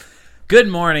Good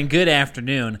morning, good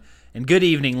afternoon, and good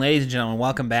evening, ladies and gentlemen.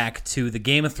 Welcome back to the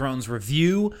Game of Thrones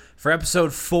review for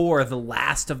episode 4, The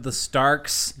Last of the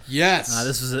Starks. Yes.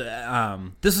 This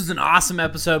was an awesome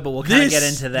episode, but we'll kind of get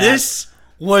into that. This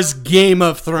was Game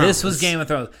of Thrones. This was Game of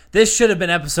Thrones. This should have been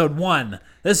episode 1.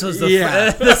 This was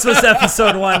this was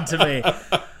episode 1 to me.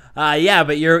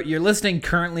 But you're listening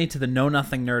currently to the Know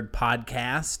Nothing Nerd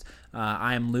podcast.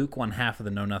 I am Luke, one half of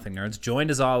the Know Nothing Nerds,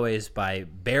 joined as always by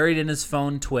buried in his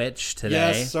phone Twitch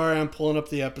today. Yes, sorry, I'm pulling up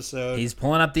the episode. He's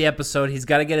pulling up the episode. He's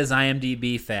got to get his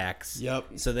IMDb facts.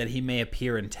 Yep. So that he may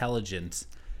appear intelligent.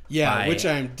 Yeah, which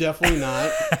I'm definitely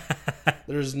not.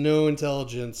 There's no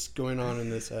intelligence going on in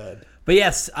this head. But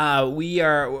yes,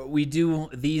 we do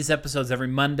these episodes every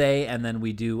Monday, and then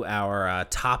we do our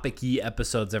topic-y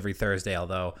episodes every Thursday,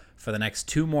 although for the next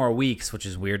 2 more weeks, which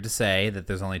is weird to say that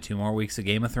there's only 2 more weeks of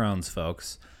Game of Thrones,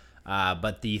 folks.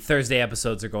 But the Thursday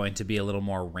episodes are going to be a little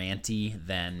more ranty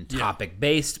than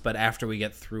topic-based, but after we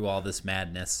get through all this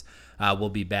madness, we'll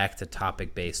be back to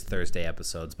topic-based Thursday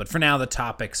episodes. But for now, the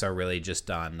topics are really just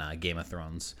on Game of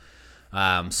Thrones.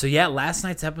 Last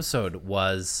night's episode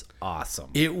was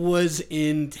awesome. It was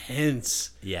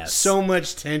intense. Yes. So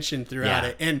much tension throughout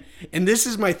it. And this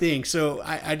is my thing. So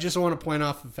I just want to point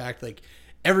off the fact, like,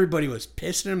 everybody was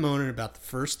pissing and moaning about the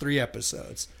first 3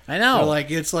 episodes. I know. They're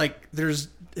like, it's like there's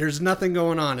nothing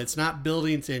going on. It's not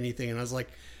building to anything. And I was like,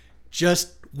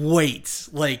 just wait.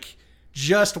 Like,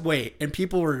 just wait. And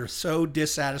people were so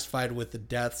dissatisfied with the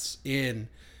deaths in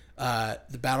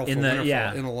the Battle for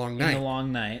Winterfell in A Long Night. In A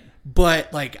Long Night.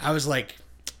 But, like, I was like,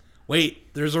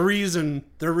 wait, there's a reason.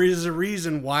 There is a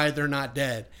reason why they're not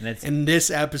dead. And this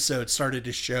episode started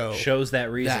to shows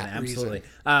that reason. Absolutely.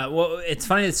 Well, it's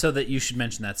funny so that you should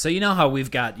mention that. So you know how we've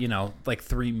got, like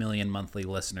 3 million monthly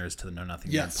listeners to the Know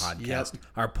Nothing Nerd podcast. Yep.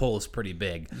 Our poll is pretty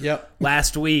big. Yep.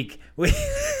 Last week,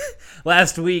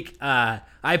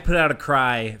 I put out a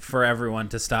cry for everyone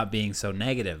to stop being so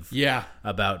negative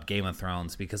about Game of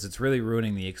Thrones because it's really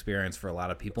ruining the experience for a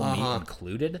lot of people, me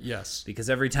included. Yes. Because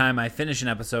every time I finish an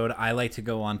episode, I like to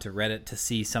go on to Reddit to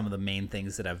see some of the main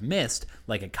things that I've missed,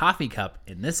 like a coffee cup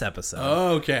in this episode.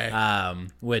 Oh, okay.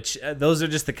 Which those are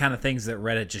just the kind of things that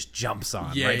Reddit just jumps on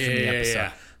from the episode.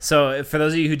 Yeah. So for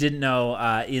those of you who didn't know,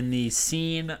 in the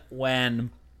scene when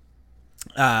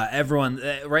everyone,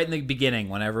 right in the beginning,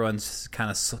 when everyone's kind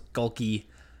of skulky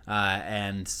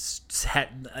and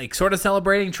sort of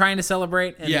trying to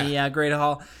celebrate in the Great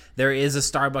Hall, there is a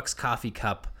Starbucks coffee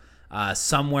cup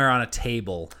somewhere on a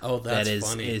table that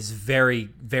is very,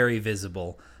 very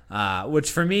visible.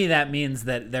 Which for me, that means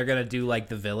that they're going to do like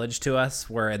The Village to us,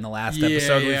 where in the last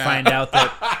episode we find out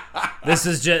that this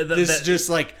is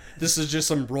just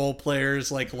some role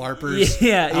players, like LARPers.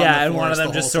 And one of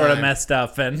them just sort of messed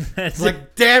up, and it's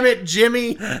like, damn it,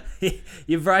 Jimmy,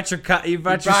 you brought your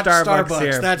Starbucks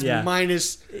here. That's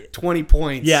minus 20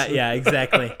 points. Yeah,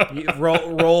 exactly. You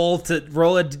roll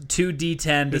a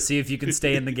 2d10 to see if you can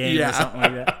stay in the game or something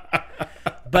like that.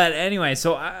 But anyway,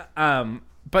 so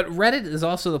but Reddit is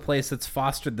also the place that's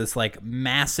fostered this like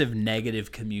massive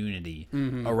negative community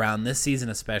around this season,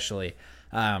 especially.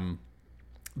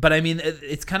 But I mean,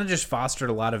 it's kind of just fostered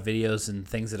a lot of videos and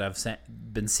things that I've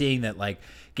been seeing that like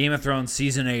Game of Thrones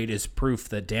season 8 is proof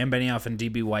that Dan Benioff and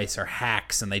DB Weiss are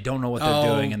hacks and they don't know what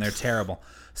they're doing and they're terrible.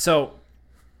 So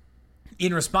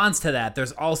in response to that,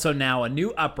 there's also now a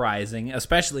new uprising,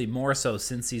 especially more so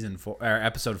since season 4 or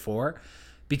episode 4,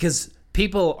 because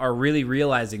people are really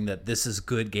realizing that this is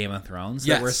good Game of Thrones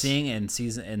that we're seeing in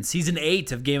season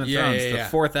 8 of Game of Thrones. The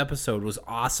 4th episode was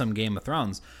awesome Game of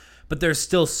Thrones. But there's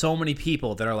still so many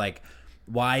people that are like,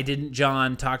 why didn't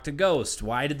Jon talk to Ghost?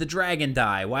 Why did the dragon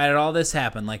die? Why did all this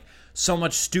happen? Like, so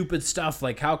much stupid stuff.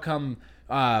 Like, how come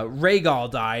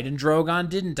Rhaegal died and Drogon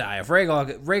didn't die? If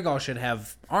Rhaegal should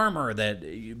have armor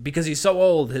because he's so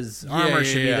old, his armor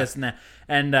should be this and that.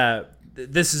 And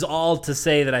this is all to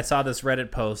say that I saw this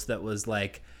Reddit post that was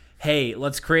like, hey,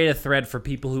 let's create a thread for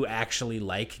people who actually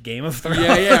like Game of Thrones.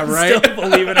 Yeah, right. Still,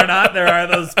 believe it or not, there are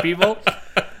those people.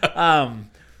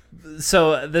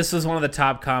 So this was one of the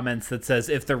top comments that says,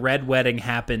 if the Red Wedding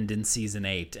happened in season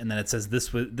 8, and then it says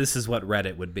this is what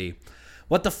Reddit would be.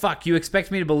 What the fuck? You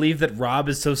expect me to believe that Rob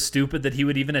is so stupid that he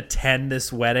would even attend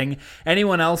this wedding?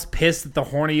 Anyone else pissed that the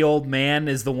horny old man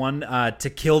is the one to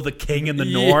kill the king in the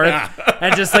north?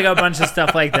 And just like a bunch of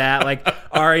stuff like that. Like,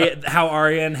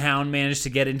 Arya and Hound managed to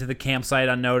get into the campsite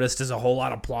unnoticed is a whole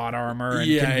lot of plot armor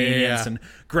and convenience. And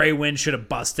Grey Wind should have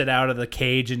busted out of the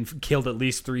cage and killed at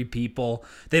least 3 people.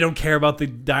 They don't care about the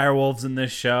direwolves in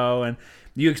this show. And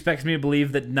you expect me to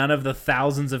believe that none of the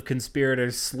thousands of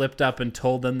conspirators slipped up and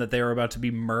told them that they were about to be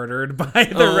murdered by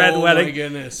the Red Wedding? Oh my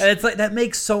goodness! And it's like that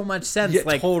makes so much sense. Yeah,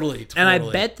 totally. And I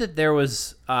bet that there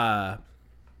was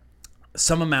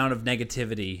some amount of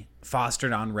negativity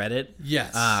fostered on Reddit.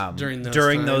 Yes,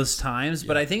 during those times. Yeah.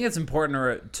 But I think it's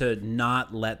important to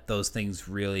not let those things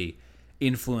really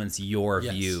influence your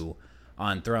view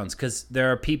on Thrones, because there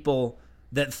are people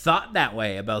that thought that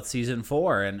way about season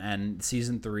 4 and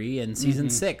season 3 and season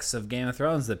 6 of Game of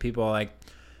Thrones, that people are like,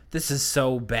 this is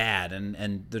so bad.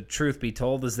 And the truth be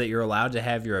told is that you're allowed to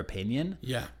have your opinion.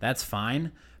 Yeah. That's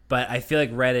fine. But I feel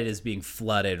like Reddit is being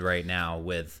flooded right now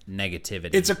with negativity.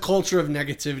 It's a culture of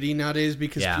negativity nowadays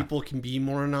because people can be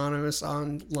more anonymous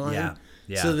online.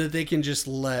 Yeah. So that they can just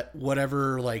let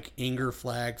whatever anger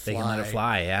flag fly. They can let it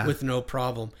fly, with no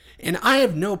problem. And I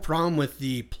have no problem with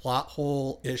the plot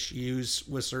hole issues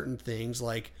with certain things,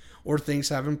 or things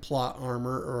having plot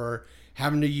armor or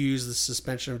having to use the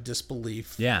suspension of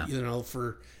disbelief. Yeah.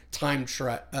 For time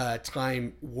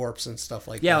warps and stuff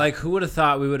like that. Yeah, who would have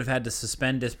thought we would have had to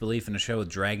suspend disbelief in a show with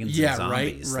dragons and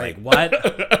zombies? Right.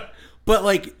 What?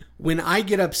 But when I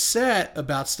get upset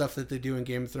about stuff that they do in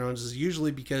Game of Thrones is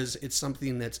usually because it's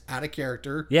something that's out of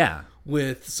character. Yeah.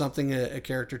 With something a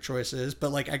character choice is.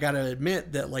 But I gotta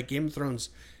admit that Game of Thrones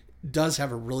does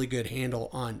have a really good handle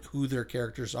on who their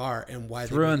characters are and why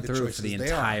through they and make the through choices for the they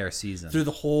entire are. season. Through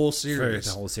the whole series.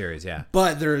 For the whole series, yeah.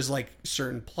 But there's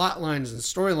certain plot lines and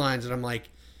storylines and I'm like,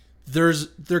 there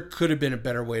could have been a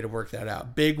better way to work that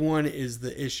out. Big one is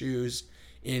the issues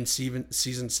in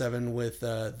season 7 with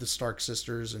the Stark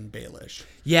sisters and Baelish.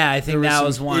 Yeah, I think that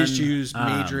was one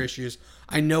major issues.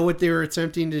 I know what they were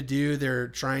attempting to do. They're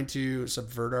trying to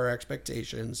subvert our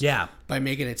expectations. Yeah, by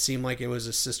making it seem like it was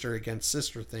a sister against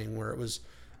sister thing, where it was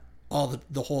all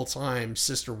the whole time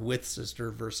sister with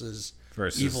sister versus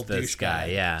evil this guy.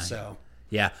 Yeah. So.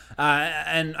 Yeah,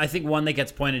 and I think one that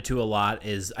gets pointed to a lot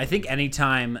is I think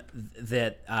anytime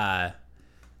that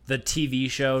the TV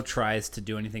show tries to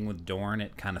do anything with Dorne,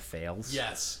 it kind of fails.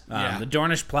 Yes. The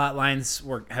Dornish plot lines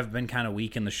have been kind of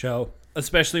weak in the show,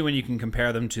 especially when you can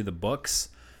compare them to the books.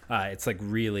 It's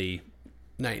really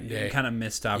night and day. Kind of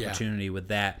missed opportunity with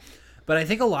that. But I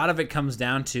think a lot of it comes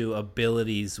down to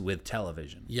abilities with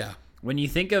television. Yeah. When you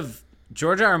think of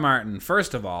George R. R. Martin,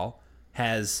 first of all,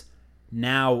 has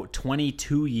now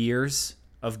 22 years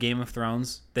of Game of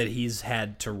Thrones that he's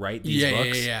had to write these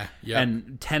books. Yeah.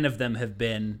 And 10 of them have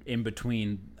been in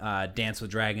between Dance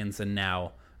with Dragons and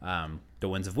now The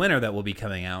Winds of Winter that will be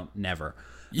coming out never.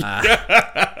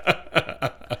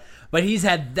 But he's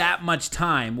had that much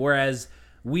time, whereas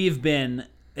we've been,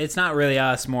 it's not really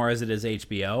us more as it is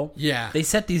HBO. Yeah. They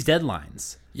set these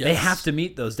deadlines. Yes. They have to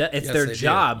meet those it's their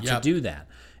job to do that.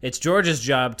 It's George's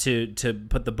job to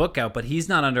put the book out, but he's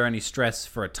not under any stress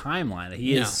for a timeline.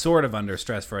 He is sort of under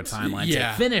stress for a timeline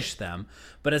to finish them,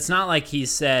 but it's not like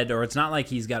he's said, or it's not like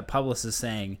he's got publicists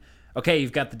saying, okay,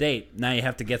 you've got the date, now you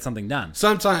have to get something done.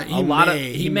 Sometimes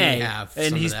he may have,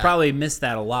 and he's probably missed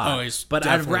that a lot. Oh, but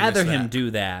I'd rather him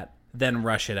do that than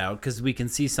rush it out, because we can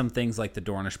see some things like the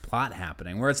Dornish plot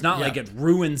happening, where it's not like it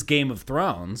ruins Game of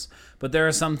Thrones, but there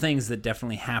are some things that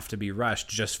definitely have to be rushed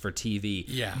just for TV.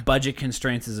 Yeah. Budget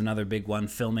constraints is another big one,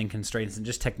 filming constraints, and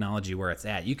just technology where it's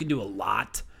at. You can do a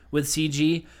lot with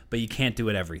CG, but you can't do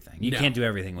everything. You can't do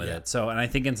everything with it. So, and I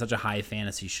think in such a high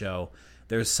fantasy show,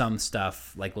 there's some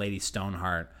stuff like Lady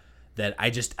Stoneheart that I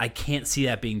can't see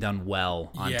that being done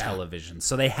well on television.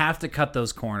 So they have to cut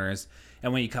those corners.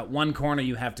 And when you cut one corner,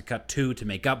 you have to cut 2 to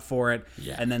make up for it.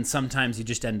 Yeah. And then sometimes you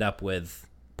just end up with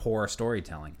poor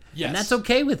storytelling. Yes. And that's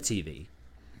okay with TV.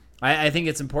 I think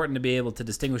it's important to be able to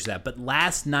distinguish that. But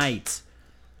last night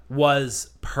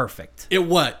was perfect. It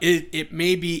was. It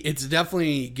may be. It's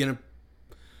definitely going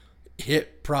to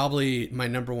hit probably my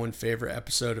number 1 favorite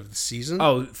episode of the season.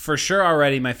 Oh, for sure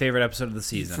already my favorite episode of the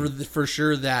season. For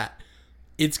sure that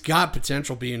it's got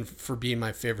potential being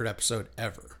my favorite episode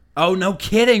ever. Oh, no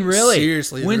kidding, really?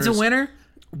 Seriously. Winds of Winter?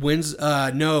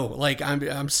 No,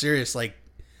 I'm serious.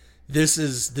 This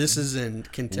is in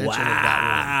contention of that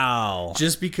one. Wow.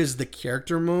 Just because the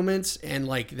character moments and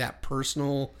that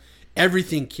personal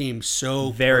everything came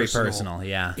so very personal,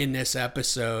 yeah. in this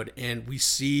episode, and we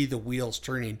see the wheels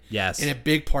turning. Yes. And a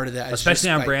big part of that is especially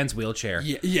just on like, Bran's wheelchair.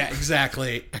 Yeah,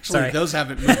 exactly. Actually, Sorry. those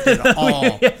haven't moved at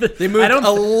all. They moved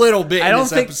a little bit in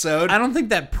this episode. I don't think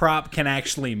that prop can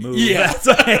actually move. Yeah. That's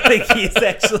why I think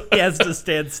he has to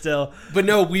stand still. But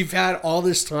no, we've had all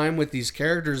this time with these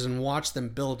characters and watched them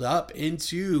build up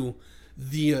into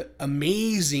the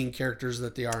amazing characters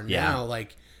that they are now.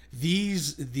 Like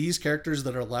these characters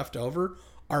that are left over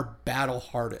are battle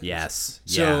hardened. Yes.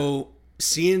 So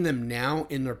seeing them now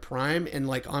in their prime, and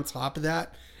like on top of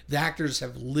that, the actors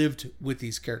have lived with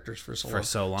these characters for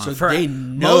so long. So they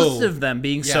know, most of them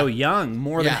being so young,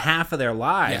 more than half of their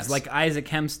lives. Yes. Like Isaac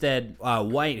Hempstead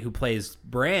White, who plays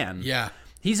Bran. Yeah.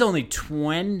 He's only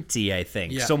 20, I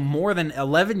think. Yeah. So more than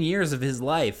 11 years of his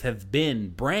life have been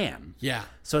Bran. Yeah.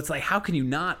 So it's like, how can you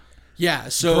not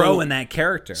so grow in that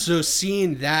character? So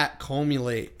seeing that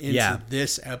culminate into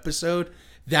this episode,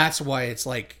 that's why it's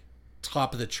like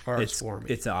top of the charts for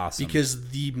me. It's awesome. Because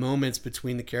the moments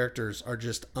between the characters are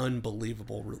just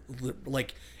unbelievable.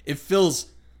 Like, it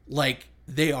feels like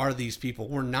they are these people.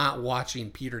 We're not watching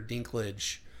Peter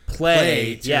Dinklage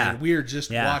play Tyrion. We're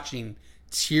just watching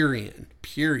Tyrion,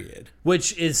 period.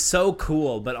 Which is so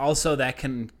cool, but also that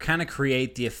can kind of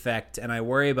create the effect, and I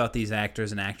worry about these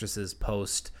actors and actresses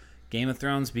post Game of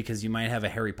Thrones, because you might have a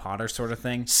Harry Potter sort of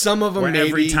thing. Some of them, where maybe,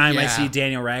 every time I see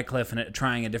Daniel Radcliffe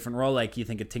trying a different role, like you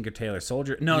think of Tinker Tailor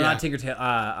Soldier. No, not Tinker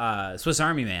Tailor. Swiss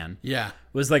Army Man. Yeah.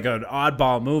 Was like an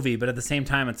oddball movie, but at the same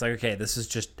time, it's like, okay, this is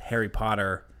just Harry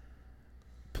Potter,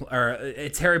 or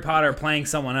it's Harry Potter playing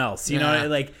someone else. You know,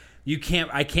 like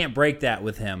I can't break that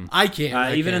with him. I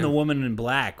can't. Even in The Woman in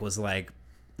Black was like,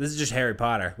 this is just Harry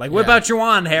Potter. Like, whip out your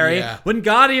wand, Harry. Yeah.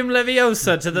 Wingardium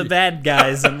Leviosa to the bad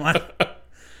guys and like.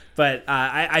 But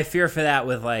I fear for that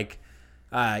with like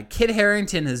Kit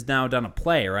Harington has now done a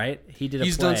play, right?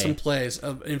 He's done some plays.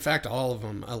 In fact, all of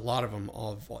them, a lot of them,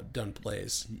 all have done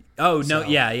plays. Oh no,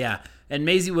 yeah. And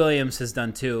Maisie Williams has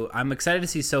done too. I'm excited to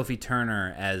see Sophie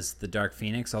Turner as the Dark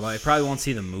Phoenix, although I probably won't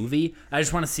see the movie. I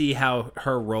just want to see how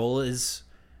her role is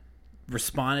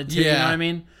responded to. You know what I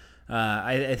mean?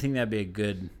 I think that'd be a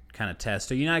good kind of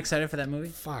test. Are you not excited for that movie?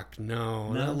 Fuck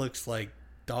no. That looks like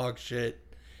dog shit.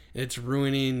 It's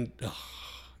ruining. All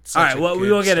right, well, we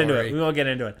will get into it.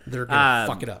 They're gonna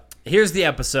fuck it up. Here's the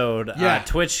episode.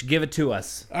 Twitch, give it to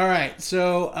us. All right,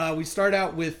 so we start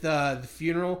out with the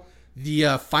funeral,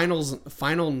 the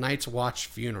final Night's Watch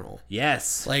funeral.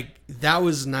 Yes, like that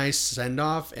was nice send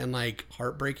off and like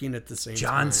heartbreaking at the same time.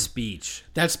 John's speech.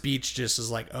 That speech just is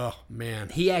like, oh man,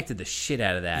 he acted the shit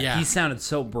out of that. Yeah, he sounded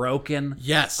so broken.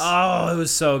 Yes. Oh, it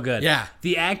was so good. Yeah,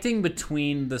 the acting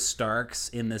between the Starks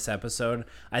in this episode.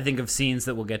 I think of scenes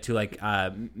that we'll get to, like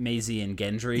Maisie and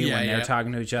Gendry when they're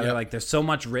talking to each other. Like there's so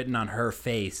much written on her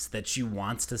face that she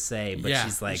wants to say, but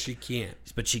she's like she can't.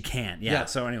 But she can't. Yeah.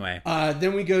 So anyway,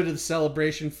 then we go to the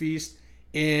celebration feast,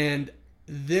 and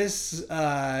this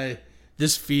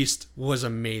feast was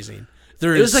amazing.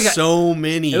 There is like so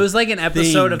many. It was like an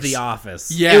episode things of The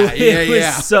Office. Yeah, it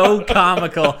was so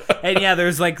comical, and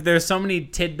there's so many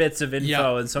tidbits of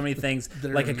info and so many things,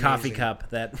 like amazing. A coffee cup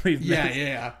that we've.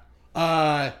 Yeah.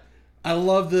 I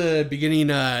love the beginning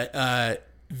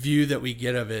view that we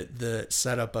get of it, the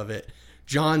setup of it.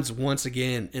 John's once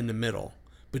again in the middle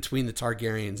between the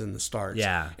Targaryens and the Starks.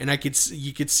 Yeah, and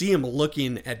you could see him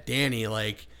looking at Dany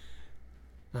like,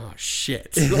 oh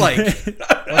shit! Like,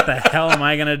 what the hell am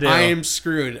I gonna do? I am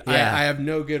screwed. Yeah. I have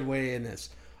no good way in this.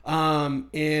 Then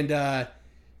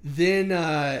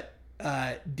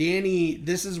Dany.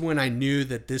 This is when I knew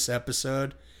that this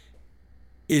episode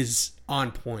is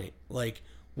on point. Like,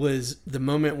 was the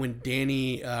moment when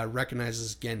Dany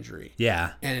recognizes Gendry.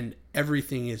 Yeah, and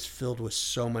everything is filled with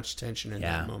so much tension in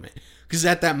that moment. Because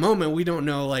at that moment, we don't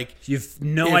know, like... You've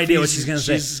no idea what she's going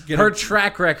to say. Her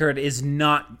track record is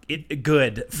not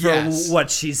good for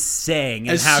what she's saying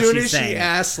and how she's saying. As soon as she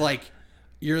asks, like,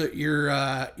 you're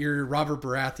Robert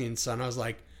Baratheon's son, I was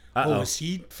like, oh, is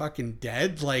he fucking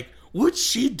dead? Like, would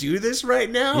she do this right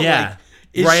now? Yeah.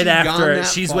 Like, right after,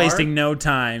 she's wasting no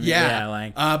time.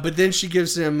 Yeah. But then she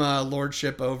gives him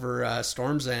lordship over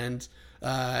Storm's End,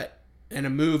 and a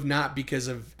move not because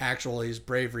of actual his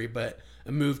bravery, but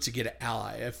a move to get an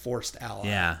ally, a forced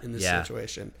ally in this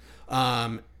situation.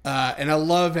 And I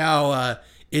love how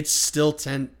it's still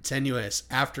tenuous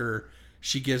after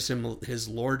she gives him his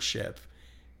lordship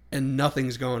and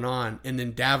nothing's going on. And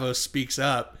then Davos speaks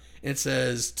up and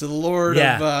says, to the Lord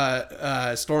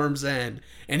of Storm's End.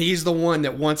 And he's the one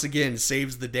that once again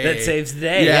saves the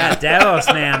day. Yeah, Davos,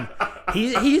 man.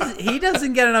 he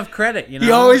doesn't get enough credit. You know,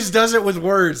 he always does it with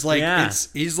words. Like Yeah.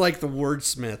 he's like the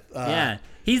wordsmith. Yeah,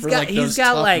 he's for, got like, he's those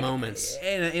got tough like moments.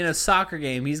 in a soccer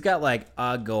game, he's got like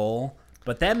a goal,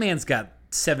 but that man's got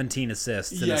 17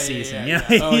 assists in Yeah, a yeah, season. yeah,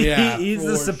 You yeah. know? Oh, yeah, he's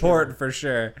the for support for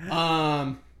sure.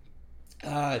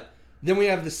 Then we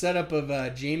have the setup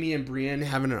of Jamie and Brienne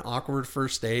having an awkward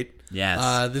first date.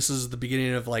 Yes. This is the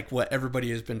beginning of like what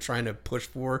everybody has been trying to push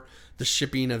for, the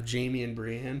shipping of Jamie and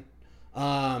Brienne.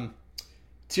 Tyrion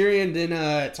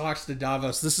then talks to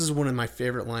Davos. This is one of my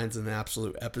favorite lines in the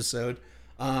absolute episode.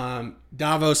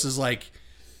 Davos is like,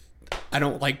 I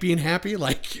don't like being happy,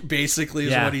 like basically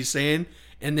is what he's saying.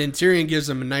 And then Tyrion gives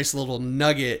him a nice little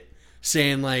nugget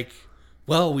saying like,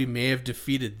 well, we may have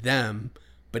defeated them,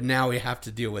 but now we have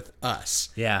to deal with us.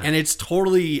 Yeah. And it's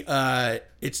totally a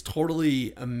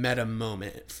meta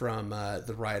moment from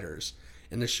the writers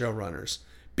and the showrunners,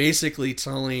 basically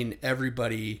telling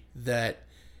everybody that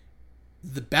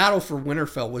the battle for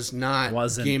Winterfell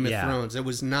wasn't Game of Thrones. It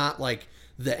was not like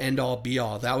the end all be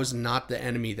all. That was not the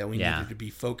enemy that we needed to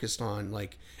be focused on.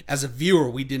 Like as a viewer,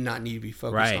 we did not need to be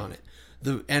focused on it.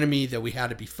 The enemy that we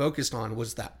had to be focused on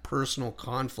was that personal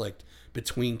conflict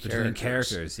between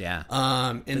characters. Yeah.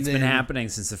 And it's been happening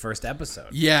since the first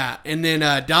episode. Yeah, and then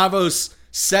Davos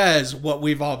says what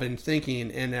we've all been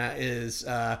thinking, and that is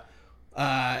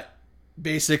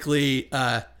basically,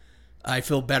 I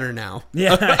feel better now.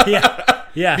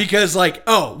 Yeah. Because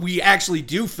we actually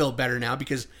do feel better now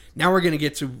because now we're going to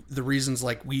get to the reasons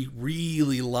like we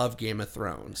really love Game of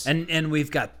Thrones. And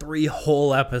we've got 3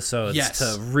 whole episodes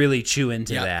to really chew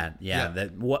into that. Yeah,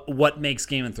 that what makes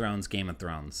Game of Thrones Game of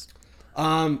Thrones.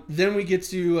 Then we get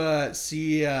to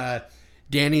see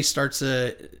Dany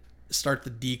start the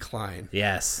decline.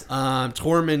 Yes.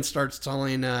 Tormund starts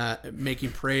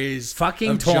making praise.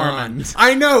 Fucking of Tormund. Jon.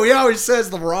 I know, he always says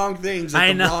the wrong things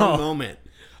at the wrong moment.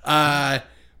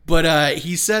 But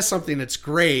he says something that's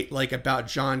great, like about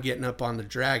Jon getting up on the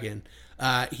dragon.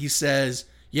 He says,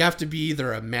 you have to be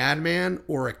either a madman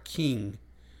or a king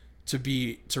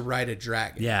to ride a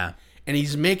dragon. Yeah. And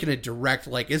he's making a direct,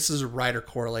 like, this is a writer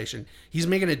correlation. He's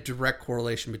making a direct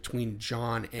correlation between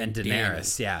Jon and Daenerys.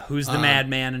 Dany. Yeah, who's the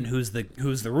madman and who's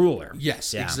the ruler?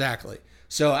 Yes, exactly.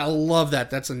 So I love that.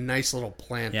 That's a nice little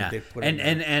plant that they put in there.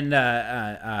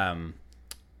 And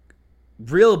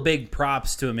real big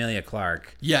props to Emilia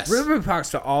Clarke. Yes. Real big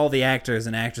props to all the actors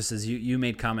and actresses. You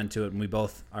made comment to it, and we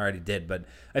both already did, but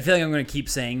I feel like I'm going to keep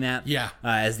saying that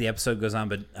as the episode goes on.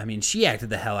 But, I mean, she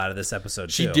acted the hell out of this episode,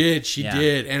 too. She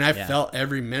did. And I felt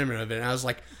every minute of it. And I was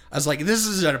like, this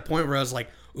is at a point where I was like,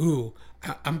 ooh,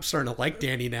 I'm starting to like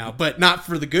Dany now, but not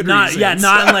for the good reasons.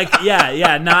 Not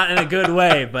in a good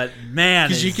way, but man,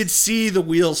 because you could see the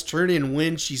wheels turning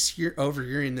when she's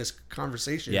overhearing this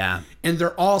conversation. Yeah, and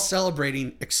they're all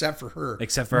celebrating except for her.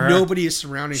 Nobody is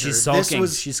surrounding her. She's sulking.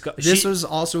 This was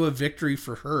also a victory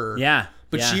for her. Yeah,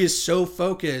 but she is so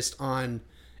focused on,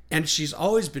 and she's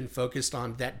always been focused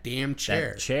on that damn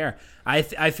chair. I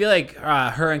feel like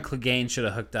her and Clegane should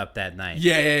have hooked up that night.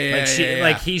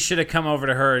 Like he should have come over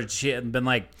to her and she had been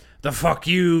like, the fuck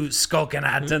you skulking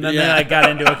at? And then they like got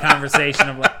into a conversation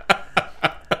of like,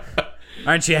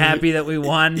 aren't you happy that we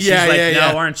won? She's like,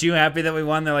 no, aren't you happy that we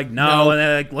won? They're like, no. And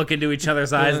they like look into each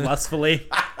other's eyes lustfully.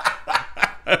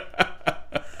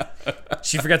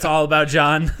 She forgets all about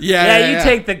Jon. You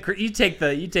take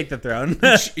the throne.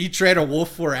 You trade a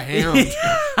wolf for a hound.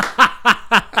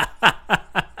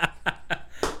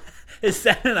 Is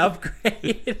that an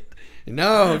upgrade?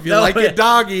 No, if you like it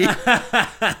doggy.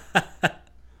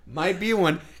 Might be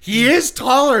one. He is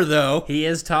taller, though. He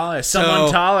is taller.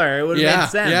 Someone taller. It would have made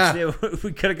sense. Yeah.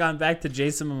 We could have gone back to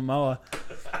Jason Momoa.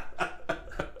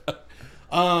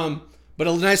 But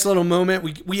a nice little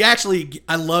moment. We actually,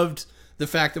 I loved the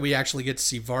fact that we actually get to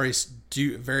see Varys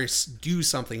do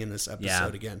something in this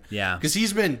episode again. Yeah. Because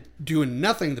he's been doing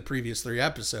nothing the previous 3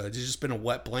 episodes. He's just been a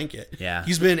wet blanket. Yeah.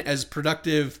 He's been as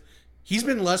productive. He's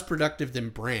been less productive than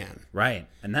Bran. Right.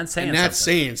 And that's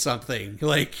saying something.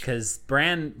 Like, because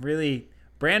Bran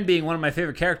being one of my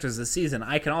favorite characters this season,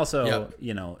 I can also,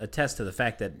 attest to the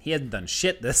fact that he hasn't done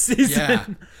shit this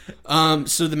season. Yeah.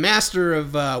 So the Master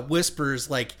of Whispers,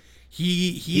 like,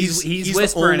 he's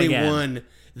the only one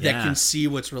that can see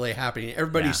what's really happening.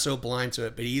 Everybody's so blind to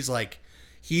it, but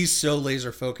he's so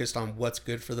laser focused on what's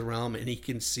good for the realm, and he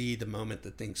can see the moment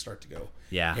that things start to go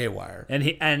haywire.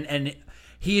 And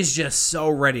he is just so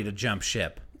ready to jump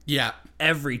ship. Yeah.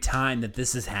 Every time that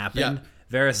this has happened,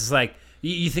 Varys is like,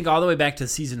 you think all the way back to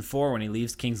season 4 when he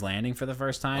leaves King's Landing for the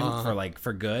first time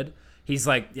for good. He's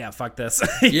like, yeah, fuck this.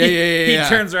 He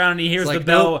turns around and he hears the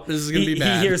bell. Nope, this is gonna be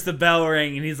bad. He hears the bell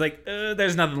ring and he's like,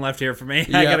 there's nothing left here for me.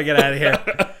 I gotta get out of here.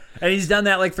 And he's done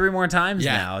that like 3 more times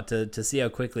Yeah. now to see how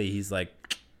quickly he's like,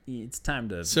 it's time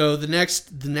to. So the next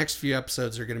few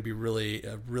episodes are going to be really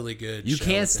good. You show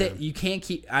can't with stay. him. You can't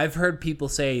keep. I've heard people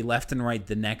say left and right.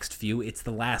 The next few, it's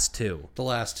the last 2. The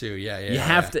last 2, yeah. You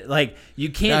have to like. You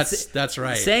can't. That's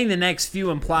right. Saying the next few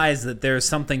implies that there's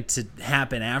something to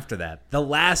happen after that. The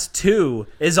last 2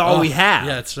 is all we have.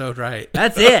 Yeah, that's so right.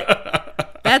 That's it.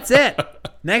 That's it.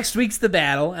 Next week's the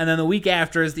battle, and then the week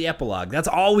after is the epilogue. That's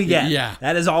all we get. Yeah.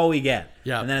 That is all we get.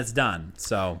 Yeah. And then it's done.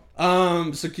 So.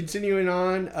 So continuing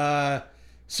on,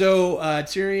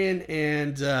 Tyrion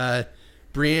and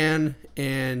Brienne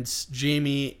and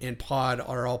Jaime and Pod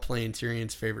are all playing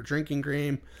Tyrion's favorite drinking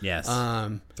game. Yes.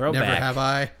 Never Have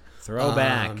I.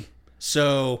 Throwback.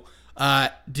 So,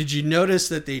 did you notice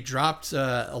that they dropped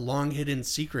a long hidden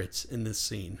secret in this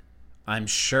scene? I'm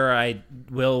sure I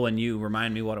will when you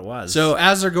remind me what it was. So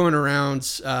as they're going around,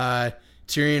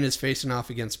 Tyrion is facing off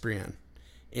against Brienne,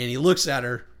 and he looks at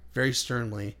her very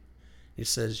sternly. He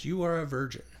says, "You are a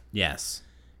virgin." Yes.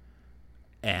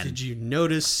 And Did you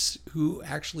notice who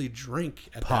actually drank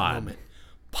at Pod. that moment?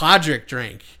 Podrick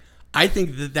drank. I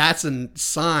think that that's a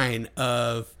sign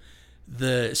of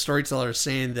the storyteller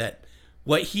saying that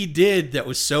what he did that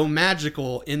was so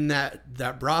magical in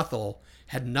that brothel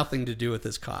had nothing to do with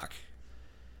his cock.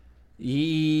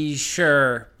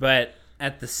 Sure, but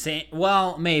at the same,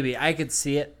 well, maybe I could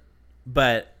see it,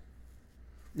 but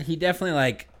he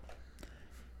definitely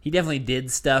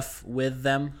did stuff with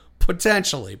them.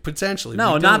 Potentially.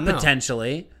 No, We not don't know.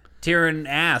 potentially. Tyrion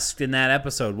asked in that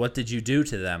episode, "What did you do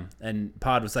to them?" And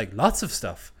Pod was like, "Lots of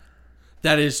stuff."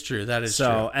 That is true.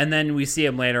 So, and then we see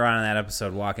him later on in that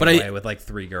episode walking away with like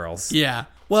 3 girls. Yeah.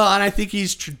 Well, and I think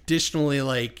he's traditionally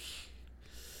like,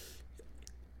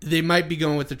 they might be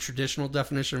going with the traditional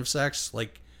definition of sex,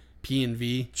 like P and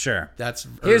V. Sure. That's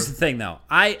Here's the thing, though.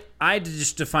 I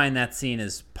just define that scene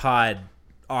as Pod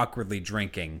awkwardly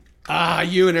drinking.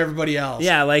 you and everybody else.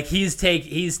 Yeah, like he's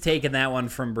taken that one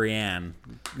from Brienne.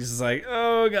 He's just like,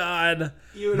 oh god.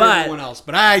 You and everyone else.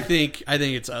 But I think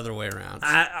it's the other way around.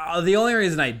 The only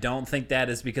reason I don't think that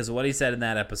is because of what he said in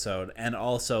that episode, and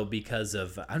also because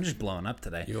of I'm just blowing up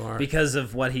today. You are. Because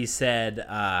of what he said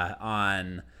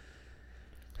on.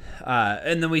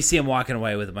 And then we see him walking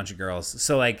away with a bunch of girls.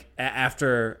 So like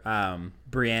after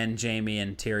Brienne, Jaime,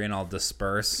 and Tyrion all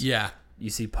disperse. Yeah. You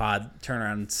see Pod turn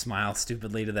around and smile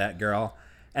stupidly to that girl.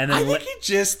 And then I think he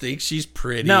just thinks she's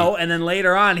pretty. No, and then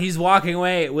later on, he's walking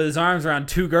away with his arms around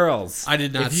 2 girls. I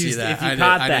did not see that. If you I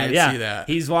caught didn't that, yeah. see that.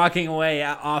 He's walking away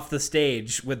off the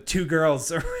stage with 2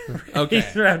 girls Okay.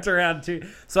 wrapped around 2.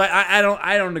 So I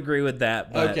don't agree with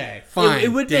that. But Okay, fine. It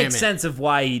would Damn make it. sense of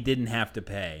why he didn't have to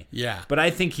pay. Yeah. But I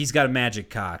think he's got a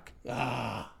magic cock.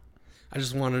 I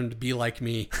just want him to be like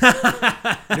me.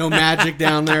 No magic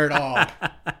down there at all.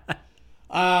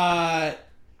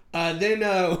 Then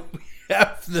we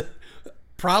have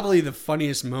probably the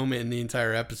funniest moment in the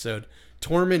entire episode.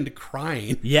 Tormund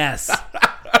crying. Yes.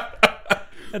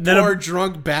 And then Poor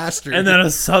drunk bastard. and then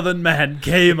a southern man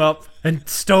came up and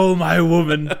stole my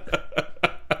woman.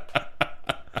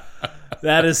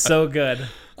 That is so good.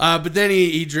 But then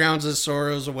he drowns his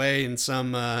sorrows away in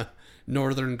some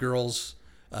northern girl's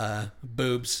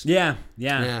boobs. Yeah.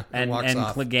 Yeah, and walks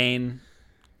off. Clegane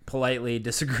politely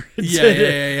disagrees.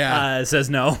 Yeah. Says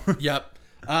no. Yep.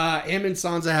 Him and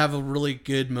Sansa have a really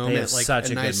good moment, have like such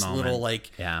a a good nice moment. little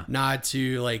like Yeah. nod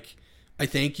to like, I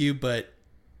thank you, but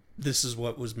this is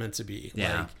what was meant to be.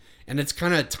 Yeah. Like, and it's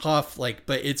kind of tough, like,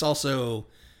 but it's also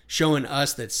showing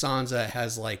us that Sansa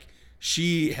has like,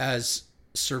 she has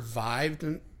survived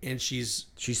and she's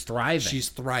thriving. She's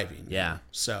thriving. Yeah.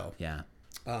 So Yeah.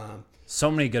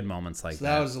 So many good moments like so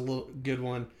that was a little good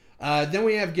one. Then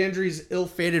we have Gendry's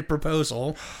ill-fated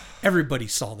proposal. Everybody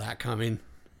saw that coming.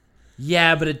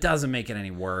 Yeah, but it doesn't make it any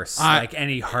worse. Like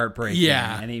any heartbreaking.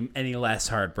 Yeah. Any less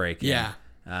heartbreaking. Yeah.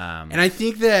 And And I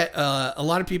think that a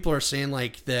lot of people are saying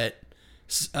like that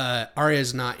Arya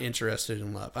is not interested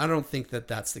in love. I don't think that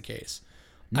that's the case.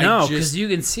 no, because you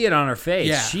can see it on her face.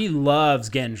 Yeah. She loves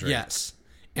Gendry. Yes.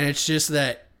 And it's just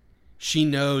that she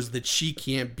knows that she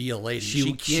can't be a lady.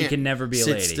 She can't can never be a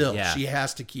sit lady. still. Yeah. She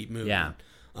has to keep moving. Yeah.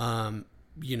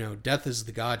 Death is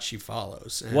the god she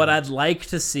follows. And What I'd like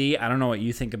to see, I don't know what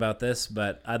you think about this,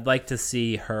 but I'd like to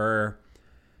see her.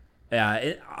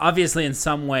 Obviously, in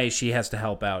some way, she has to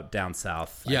help out down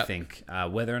south. Yep. I think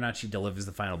whether or not she delivers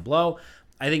the final blow.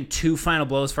 I think 2 final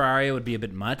blows for Arya would be a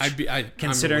bit much.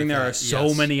 Considering there are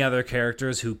so many other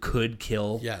characters who could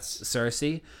kill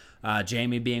Cersei,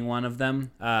 Jaime being one of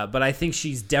them. But I think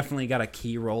she's definitely got a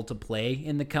key role to play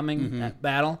in the coming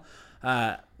battle.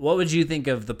 What would you think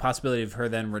of the possibility of her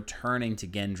then returning to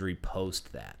Gendry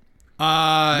post that?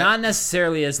 Not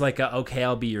necessarily as like a, okay,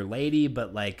 I'll be your lady,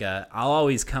 but like a, I'll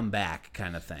always come back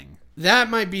kind of thing. That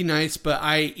might be nice, but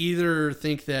I either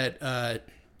think that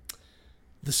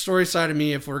the story side of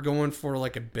me, if we're going for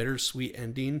like a bittersweet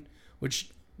ending, which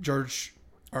George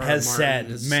R. Has Martin said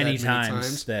has many said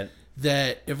times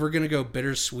that if we're gonna go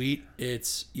bittersweet,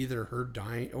 it's either her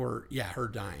dying or her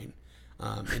dying.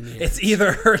 In the end. It's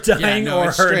either her dying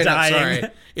or her dying.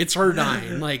 It's her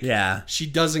dying. Like, yeah, she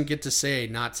doesn't get to say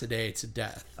 "not today" to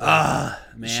death. Man,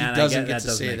 she doesn't get that to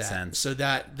does say make that. sense. So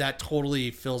that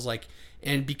totally feels like,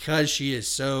 and because she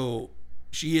is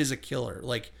a killer.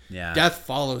 Like, death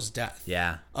follows death.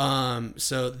 Yeah.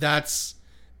 So that's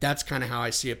kind of how I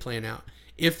see it playing out.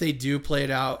 If they do play it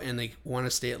out and they want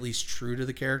to stay at least true to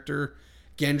the character,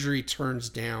 Gendry turns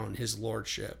down his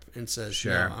lordship and says,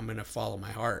 "No, I'm going to follow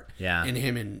my heart." Yeah. And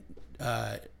him and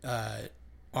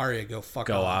Arya go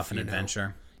off an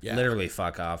adventure. Yeah. Literally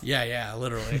fuck off. Yeah,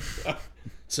 literally.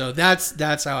 So that's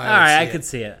how I. All right, I could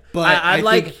see it, but I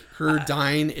like think her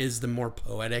dying is the more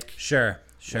poetic. Sure.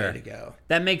 Way to go.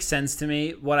 That makes sense to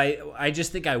me. What I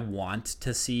just think I want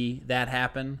to see that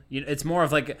happen. You know, it's more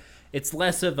of like, it's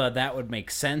less of a that would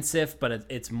make sense if, but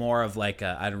it's more of like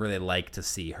a, I'd really like to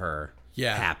see her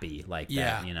happy like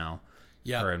that. You know,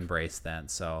 her embrace that.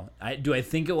 So do I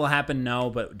think it will happen? No,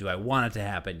 but do I want it to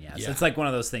happen? Yes. It's like one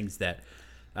of those things that,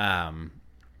 I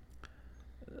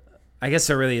guess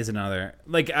there really is another,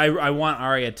 like, I want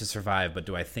Arya to survive, but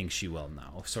do I think she will?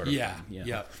 No, sort of. Yeah. Thing, you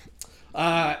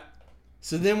know?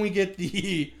 So then we get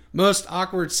the most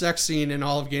awkward sex scene in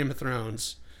all of Game of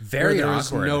Thrones. Very there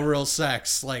awkward. Was no real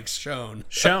sex, like shown.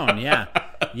 Yeah.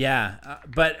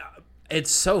 But it's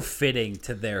so fitting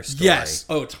to their story. Yes.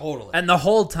 Oh, totally. And the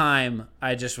whole time,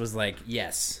 I just was like,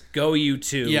 yes, go you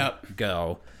two. Yep.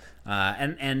 Go.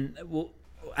 And we'll,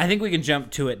 I think we can jump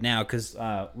to it now because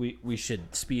we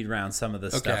should speed around some of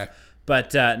this stuff.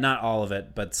 But not all of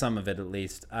it, but some of it at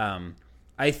least.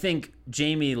 I think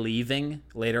Jaime leaving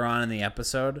later on in the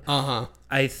episode.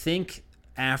 I think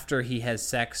after he has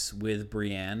sex with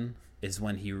Brienne is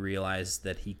when he realized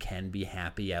that he can be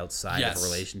happy outside of a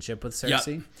relationship with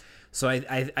Cersei. Yep. So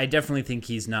I definitely think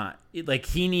he's not, like,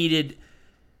 he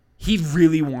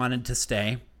really wanted to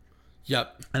stay.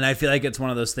 Yep. And I feel like it's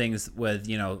one of those things with,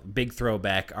 you know, big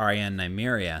throwback Arya and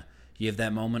Nymeria. You have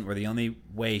that moment where the only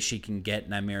way she can get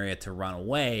Nymeria to run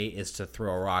away is to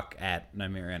throw a rock at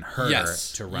Nymeria and hurt her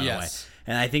to run away.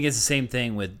 And I think it's the same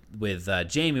thing with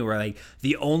Jaime, where like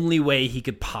the only way he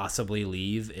could possibly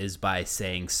leave is by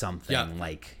saying something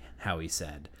like how he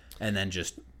said, and then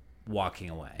just walking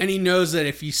away. And he knows that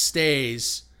if he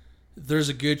stays, there's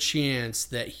a good chance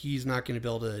that he's not going to be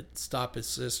able to stop his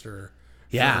sister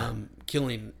from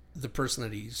killing the person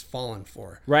that he's fallen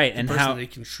for. Right. And person that he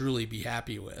can truly be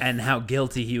happy with. And how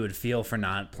guilty he would feel for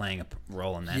not playing a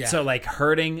role in that. Yeah. So like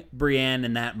hurting Brienne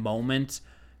in that moment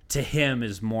to him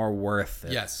is more worth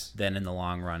it than in the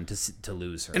long run to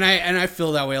lose her. And I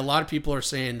feel that way. A lot of people are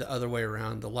saying the other way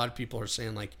around. A lot of people are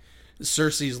saying like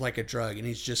Cersei's like a drug and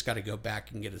he's just got to go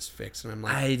back and get his fix. And I'm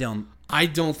like, I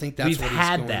don't think that's what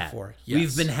he's going for. Yes.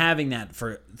 We've been having that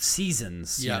for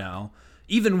seasons, you know.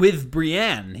 Even with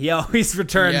Brienne, he always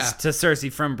returns to Cersei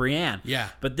from Brienne. Yeah.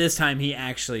 But this time he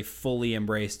actually fully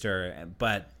embraced her,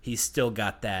 but he's still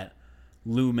got that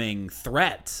looming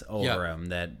threat over him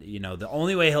that, you know, the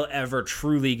only way he'll ever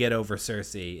truly get over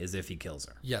Cersei is if he kills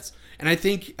her. Yes. And I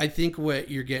think what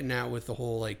you're getting at with the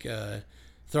whole like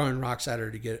throwing rocks at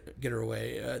her to get her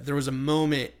away. There was a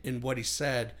moment in what he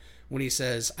said when he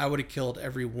says, "I would have killed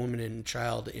every woman and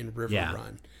child in River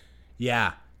Run."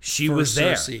 Yeah. She was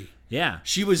there. Cersei. Yeah.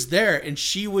 She was there, and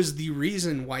she was the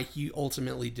reason why he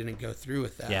ultimately didn't go through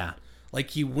with that. Yeah.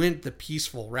 Like, he went the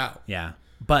peaceful route. Yeah.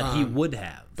 But he would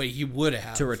have.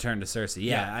 To return to Cersei.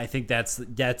 Yeah. I think that's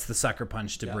the sucker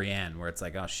punch to Brienne, where it's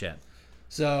like, oh, shit.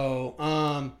 So,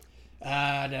 where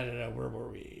were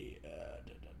we?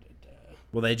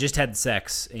 Well, they just had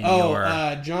sex in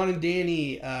Jon and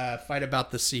Dany fight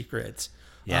about the secrets.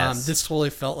 Yes. This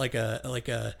totally felt like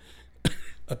a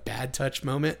bad touch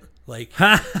moment. Like,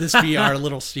 this be our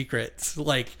little secret.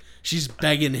 Like, she's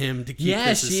begging him to keep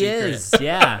this a secret. Yeah, she is.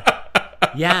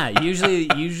 Yeah.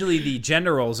 Usually the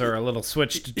gender roles are a little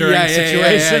switched during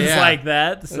situations like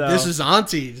that. So this is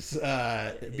Auntie's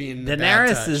being the bad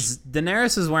touch.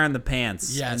 Daenerys is wearing the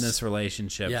pants in this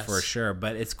relationship for sure.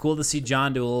 But it's cool to see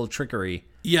Jon do a little trickery.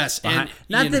 Yes, and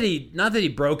not that he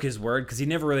broke his word, because he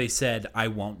never really said, "I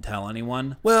won't tell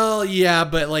anyone." Well, yeah,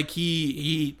 but like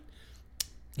he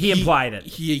implied it.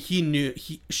 She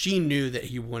knew that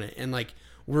he wouldn't, and like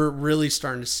we're really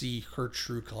starting to see her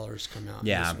true colors come out in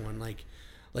this one.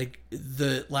 like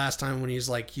the last time when he's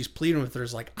pleading with her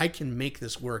is like, I can make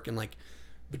this work, and like,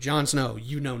 but Jon Snow,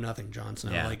 you know nothing, Jon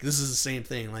Snow. Yeah. Like, this is the same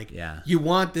thing. Like, Yeah. you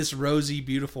want this rosy,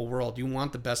 beautiful world. You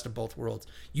want the best of both worlds.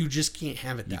 You just can't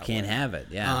have it that way. You can't have it.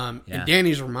 Yeah. And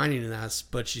Dany's reminding us,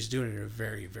 but she's doing it in a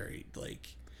very, very,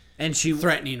 like, and she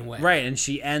threatening way. Right, and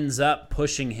she ends up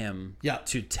pushing him Yep.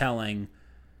 to telling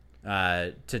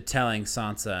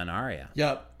Sansa and Arya.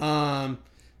 Yep.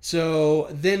 So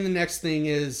then the next thing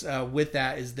is with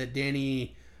that is that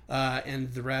Dany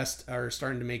and the rest are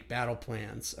starting to make battle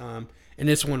plans. And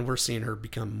this one we're seeing her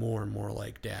become more and more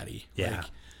like Daddy. Yeah. Like,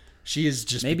 she is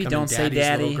just Maybe becoming don't say Daddy's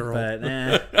daddy, little girl. but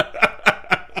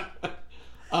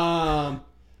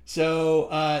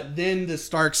Then the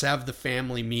Starks have the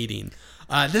family meeting.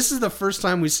 This is the first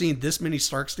time we've seen this many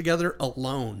Starks together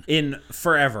alone in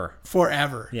forever.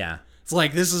 Yeah. It's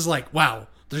like, this is like, wow,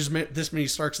 there's this many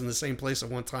Starks in the same place at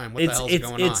one time. What the hell is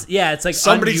going on? Yeah, it's like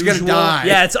somebody's unusual. gonna die.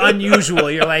 Yeah, it's unusual.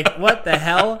 You're like, what the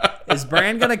hell? Is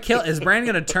Bran gonna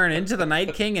turn into the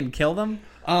Night King and kill them?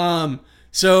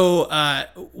 So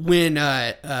when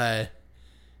Arya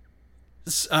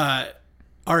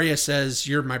says,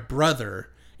 "You're my brother,"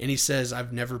 and he says,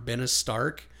 "I've never been a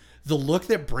Stark," the look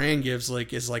that Bran gives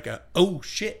is like a, oh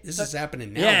shit, this is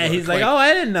happening now. Yeah, look. he's like, oh,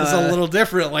 I didn't know. It's a little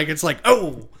different. Like, it's like,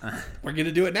 oh, we're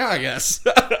gonna do it now, I guess.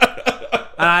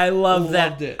 I love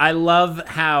that. Loved it. I love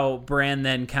how Bran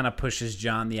then kind of pushes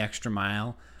Jon the extra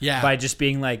mile. Yeah. By just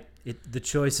being like, the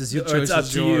choice is yours. choice It's up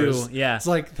is to yours. you. Yeah. It's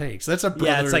like, thanks. That's a brother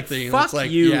Yeah, it's like, thing. fuck It's like,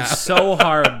 you yeah. so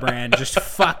hard, Bran. Just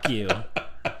fuck you.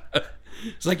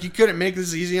 It's like, you couldn't make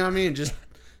this easy on me and just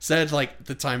said, like,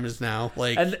 the time is now.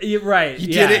 Like, And you're right. you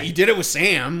yeah. did it. You did it with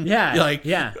Sam. Yeah. You're like,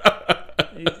 yeah.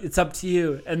 It's up to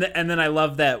you. And then I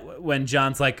love that when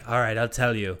John's like, all right, I'll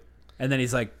tell you. And then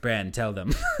he's like, Bran, tell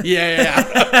them. yeah.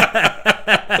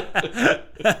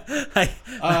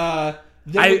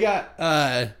 Then we got.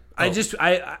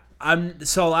 I'm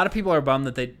so a lot of people are bummed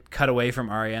that they cut away from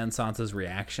Arya and Sansa's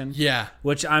reaction. Yeah.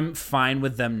 Which I'm fine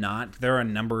with them not. There are a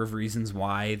number of reasons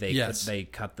why they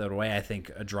cut that away. I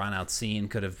think a drawn out scene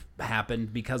could have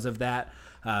happened because of that.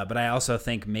 But I also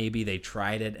think maybe they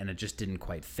tried it and it just didn't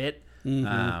quite fit.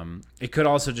 Mm-hmm. It could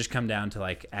also just come down to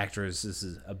like actors'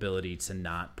 ability to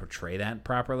not portray that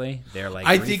properly. They're like,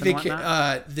 I think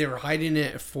they were hiding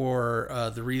it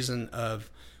for the reason of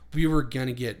we were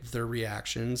gonna get their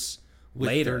reactions with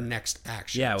later. Their next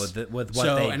actions. Yeah, with what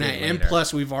they did later. And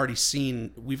plus we've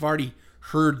already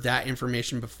heard that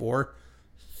information before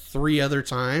 3 other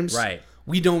times. Right.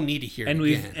 We don't need to hear it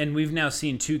again. We've now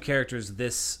seen 2 characters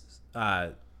this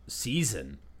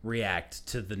season react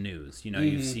to the news. You know,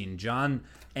 you've seen Jon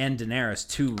and Daenerys,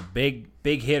 2 big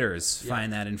hitters,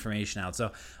 find that information out.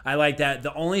 So I like that.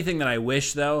 The only thing that I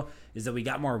wish though is that we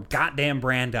got more goddamn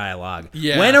Bran dialogue.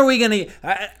 Yeah. When are we gonna?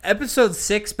 Episode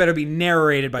 6 better be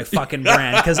narrated by fucking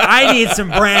Bran, because I need some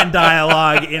Bran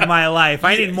dialogue in my life.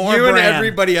 I need more. You Bran. and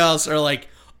everybody else are like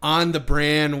on the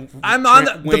Bran. I'm on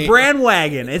the Bran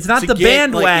wagon. It's not the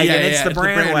bandwagon. It's the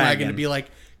Bran wagon. To be like,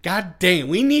 God dang,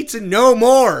 we need to know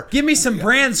more. Give me some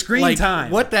Bran screen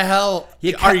time. What the hell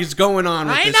is going on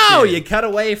with this I know. kid? You cut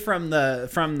away from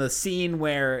the scene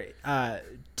where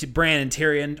Bran and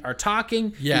Tyrion are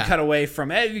talking. Yeah. You cut away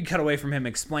from him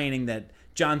explaining that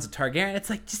Jon's a Targaryen. It's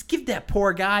like, just give that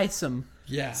poor guy some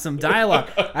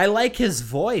dialogue. I like his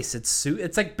voice. It's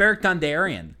like Beric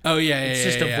Dondarrion. Oh yeah, it's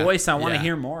just a voice I want to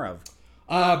hear more of.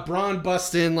 Bronn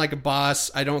busts in like a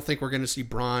boss. I don't think we're going to see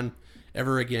Bronn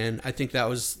ever again. I think that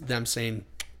was them saying,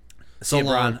 "So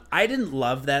long." Bronn. I didn't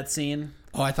love that scene.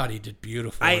 Oh, I thought he did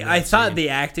beautiful. I thought the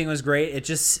acting was great.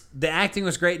 The acting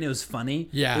was great and it was funny.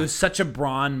 Yeah. It was such a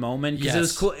Bronn moment because it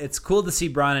was cool. It's cool to see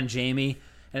Bronn and Jaime,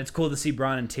 and it's cool to see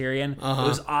Bronn and Tyrion. It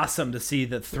was awesome to see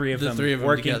the three of them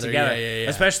working together. Yeah.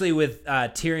 Especially with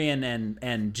Tyrion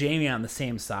and Jaime on the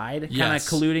same side, kind of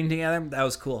colluding together. That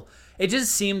was cool. It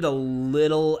just seemed a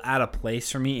little out of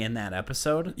place for me in that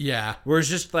episode. Yeah. Where it's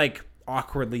just like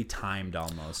awkwardly timed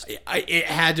almost. It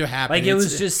had to happen. Like it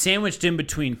was just sandwiched in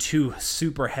between 2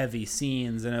 super heavy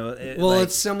scenes, and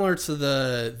it's similar to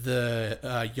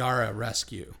the Yara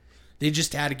rescue. They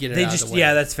just had to get it out of the way.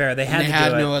 Yeah, that's fair. They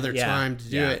had no other time to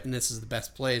do it, and this is the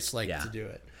best place to do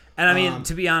it. And I mean,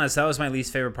 to be honest, that was my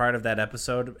least favorite part of that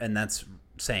episode, and that's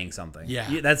saying something.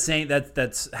 Yeah.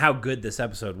 That's how good this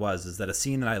episode was. Is that a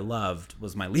scene that I loved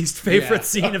was my least favorite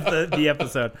scene of the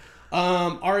episode.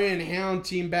 Arya and Hound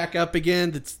team back up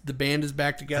again. The band is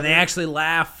back together. And they actually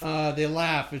laugh. They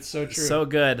laugh. It's so true. So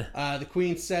good. The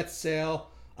Queen sets sail.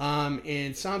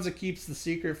 And Sansa keeps the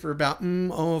secret for about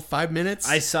 5 minutes.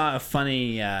 I saw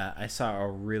a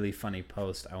really funny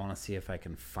post. I want to see if I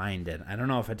can find it. I don't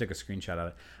know if I took a screenshot of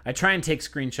it. I try and take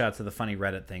screenshots of the funny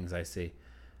Reddit things I see,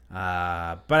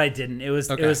 but I didn't. It was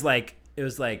like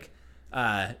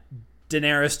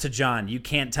Daenerys to Jon, you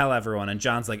can't tell everyone, and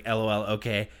Jon's like, LOL,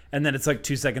 okay. And then it's like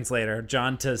 2 seconds later,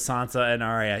 Jon to Sansa and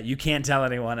Arya, you can't tell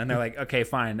anyone, and they're like, okay,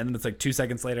 fine. And then it's like 2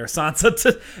 seconds later, Sansa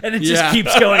to, and it just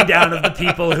keeps going down of the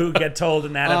people who get told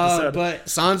in that episode. But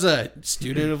Sansa,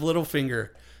 student of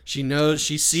Littlefinger, she knows,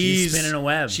 she's spinning a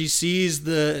web. She sees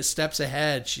the steps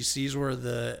ahead. She sees where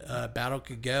the battle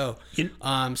could go.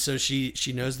 So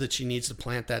she knows that she needs to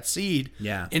plant that seed.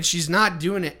 Yeah, and she's not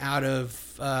doing it out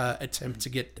of attempt to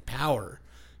get the power.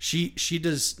 She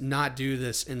does not do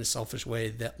this in the selfish way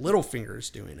that Littlefinger is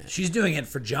doing it. She's doing it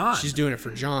for Jon. She's doing it for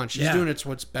Jon. She's doing it to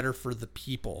what's better for the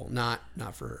people, not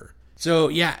for her. So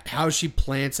yeah, how she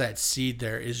plants that seed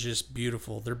there is just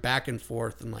beautiful. They're back and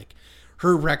forth, and like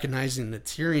her recognizing that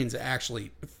Tyrion's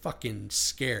actually fucking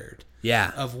scared.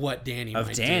 Yeah, of what Dany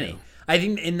might do. I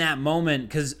think in that moment,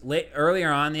 because earlier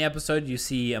on in the episode, you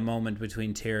see a moment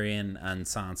between Tyrion and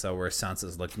Sansa where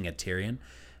Sansa's looking at Tyrion,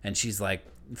 and she's like,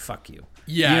 fuck you.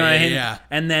 Yeah, you know what I mean? Yeah.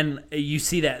 And then you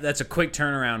see that's a quick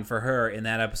turnaround for her in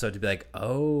that episode to be like,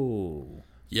 oh.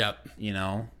 Yep. You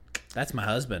know, that's my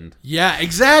husband. Yeah,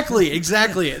 exactly.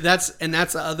 That's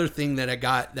the other thing that I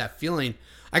got that feeling.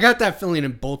 I got that feeling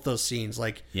in both those scenes.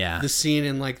 Like, the scene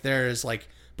in like there is like,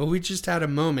 but we just had a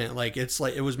moment. Like, it's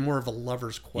like it was more of a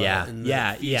lover's quell in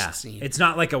the feast scene. It's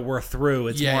not like a we're through.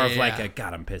 It's more of like a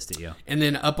God, I'm pissed at you. And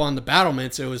then up on the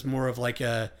battlements, it was more of like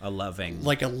a loving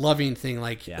thing.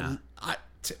 Like,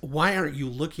 why aren't you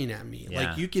looking at me?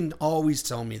 Like, you can always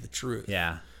tell me the truth.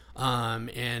 Yeah.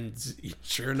 And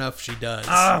sure enough, she does.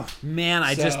 Oh man,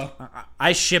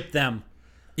 I ship them.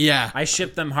 Yeah, I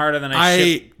ship them harder than I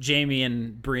ship Jaime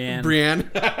and Brienne.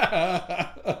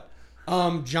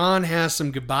 Jon has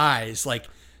some goodbyes. Like,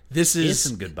 this is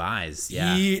some goodbyes.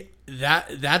 Yeah,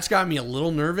 that's got me a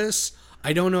little nervous.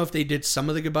 I don't know if they did some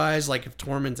of the goodbyes, like if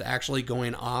Tormund's actually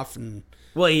going off and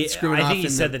I think he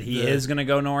said that he is going to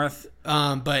go north.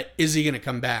 But is he going to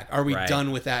come back? Are we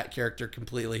done with that character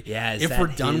completely? Yeah. If we're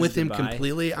done with him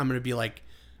completely, I'm going to be like,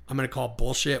 I'm going to call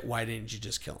bullshit. Why didn't you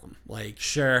just kill him? Like,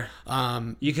 sure.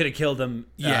 You could have killed him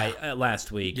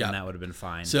last week and that would have been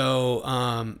fine.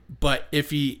 So, but if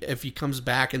he comes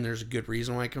back and there's a good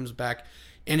reason why he comes back,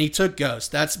 and he took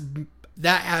Ghost, that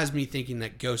has me thinking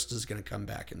that Ghost is going to come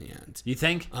back in the end. You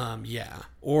think? Yeah.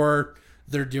 Or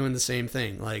they're doing the same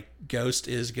thing. Like, Ghost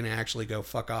is going to actually go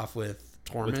fuck off with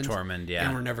Tormund.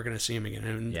 And we're never going to see him again.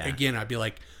 And again, I'd be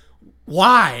like,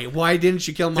 why? Why didn't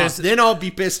you kill him off? Then I'll be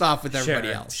pissed off with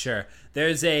everybody else. Sure.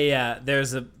 There's a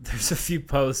few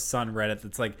posts on Reddit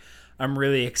that's like, I'm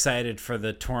really excited for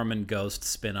the Tormund Ghost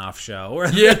spin-off show. Where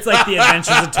it's like the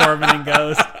adventures of Tormund and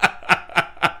Ghost.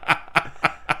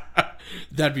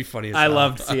 That'd be funny as I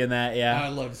loved seeing that, I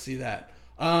love to see that.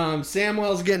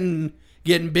 Samwell's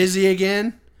getting busy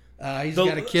again. He's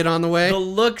got a kid on the way. The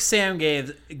look Sam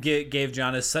gave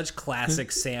Jon is such classic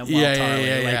Samwell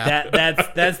Tarly.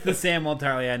 Like that's the Samwell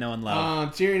Tarly I know and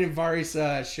love. Tyrion and Varys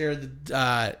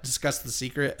discussed the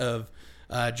secret of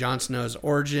Jon Snow's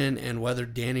origin and whether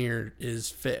Dany is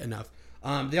fit enough.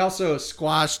 They also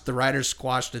the writers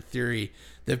squashed a theory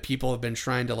that people have been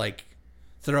trying to like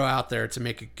throw out there to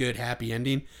make a good happy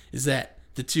ending, is that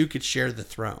the two could share the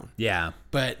throne. Yeah.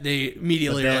 But they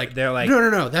immediately are like,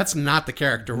 no, that's not the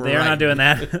character. They're not doing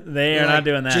that. They are not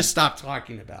doing that. Just stop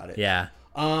talking about it. Yeah.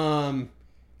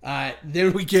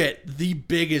 Then we get the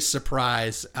biggest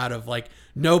surprise out of like,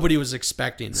 nobody was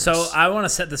expecting this. So I want to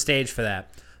set the stage for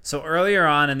that. So earlier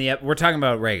on in the we're talking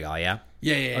about Rhaegal, yeah?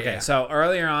 Yeah. Okay, so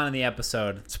earlier on in the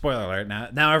episode, spoiler alert,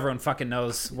 now everyone fucking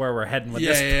knows where we're heading with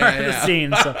this part of the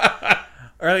scene. So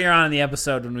earlier on in the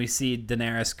episode, when we see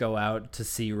Daenerys go out to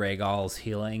see Rhaegal's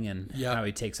healing and how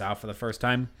he takes off for the first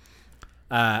time,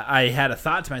 I had a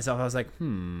thought to myself. I was like,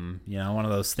 one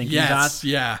of those thinking thoughts.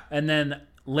 Yeah. And then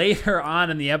later on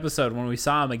in the episode, when we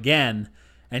saw him again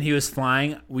and he was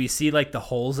flying, we see like the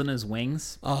holes in his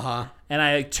wings. Uh-huh. And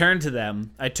I turned to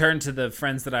them. I turned to the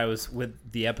friends that I was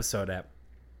with the episode at.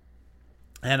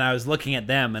 And I was looking at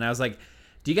them and I was like,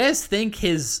 do you guys think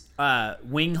his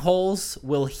wing holes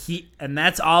will heat? And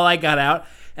that's all I got out.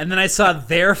 And then I saw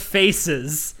their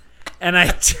faces, and I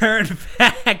turned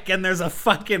back, and there's a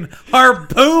fucking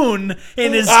harpoon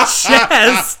in his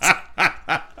chest.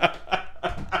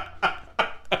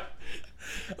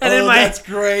 And that's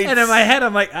great. And in my head,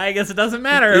 I'm like, I guess it doesn't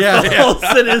matter if Yeah, the holes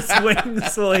in his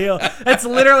wings will heal. That's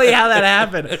literally how that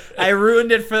happened. I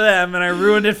ruined it for them, and I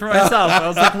ruined it for myself. I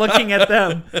was like looking at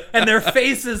them, and their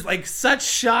faces like such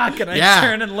shock, and I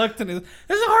turned and looked, and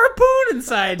there's a harpoon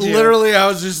inside you. Literally, I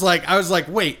was like,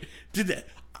 wait,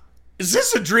 is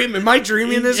this a dream? Am I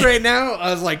dreaming this right now?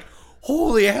 I was like,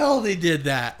 holy hell, they did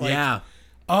that. Like, yeah.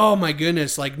 Oh my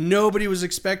goodness! Like nobody was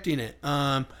expecting it.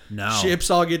 No. Ships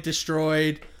all get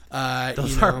destroyed.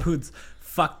 Those harpoons,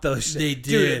 fuck those shit. They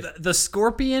did. Dude, the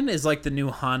Scorpion is like the new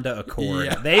Honda Accord.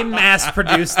 Yeah. They mass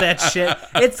produce that shit.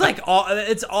 It's like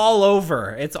it's all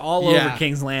over. It's all over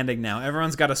King's Landing now.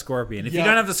 Everyone's got a Scorpion. If you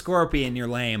don't have the Scorpion, you're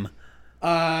lame.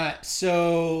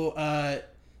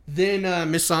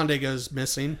 Then Miss Sunday goes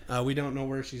missing. We don't know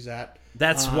where she's at.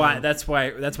 That's what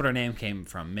her name came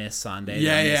from, Miss Sunday.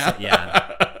 Yeah.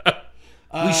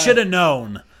 We should have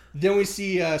known. Then we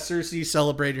see Cersei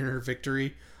celebrating her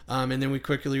victory, and then we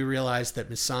quickly realize that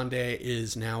Missandei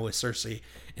is now with Cersei,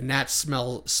 and that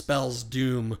spells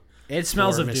doom. It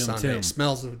smells of doom too. It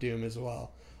smells of doom as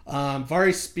well.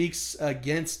 Varys speaks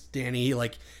against Dany.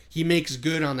 Like he makes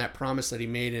good on that promise that he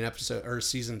made in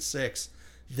season 6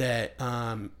 that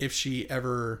if she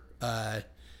ever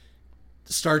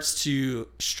starts to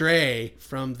stray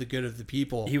from the good of the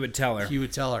people, he would tell her.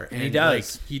 And he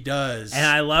does. He does. And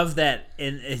I love that.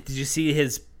 Did you see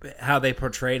how they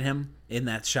portrayed him in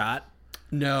that shot?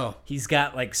 No. He's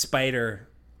got like spider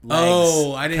legs.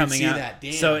 Oh, I didn't see out. that.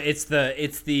 Damn. So it's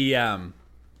the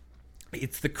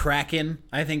Kraken,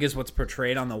 I think, is what's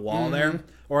portrayed on the wall there,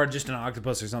 or just an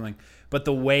octopus or something. But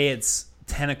the way its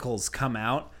tentacles come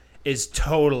out is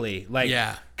totally like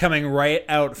coming right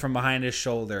out from behind his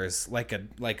shoulders like a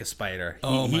spider.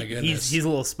 My goodness. He's a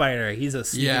little spider. He's a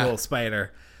sneaky little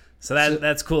spider. So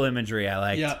that's cool imagery. I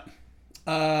like. Yep.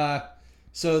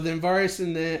 So then Varys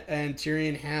and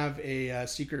Tyrion have a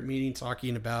secret meeting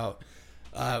talking about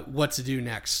what to do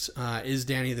next. Is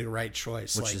Dany the right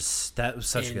choice? That was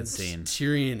such a good scene.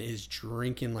 Tyrion is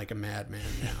drinking like a madman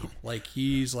now. Like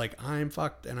he's like, I'm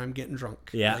fucked and I'm getting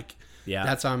drunk. Yeah. Like, yeah,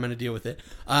 that's how I'm going to deal with it.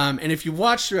 And if you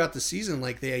watch throughout the season,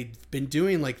 like they've been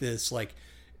doing like this, like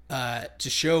to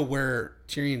show where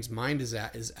Tyrion's mind is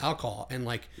at is alcohol, and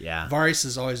like Varys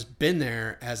has always been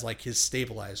there as like his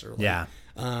stabilizer. Like,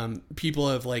 people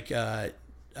have like kind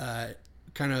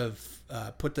of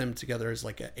put them together as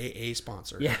like a AA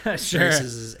sponsor. Yeah, sure. This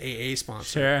is his AA sponsor.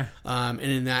 Sure. And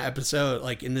in that episode,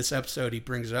 like in this episode, he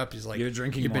brings it up. He's like,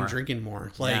 you've been drinking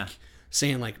more. Like.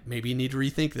 Saying like maybe you need to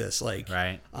rethink this, like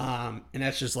right, and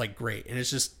that's just like great, and it's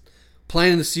just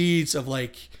planting the seeds of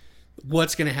like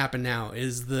what's going to happen now.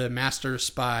 Is the master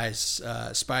spider's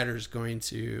going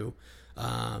to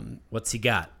what's he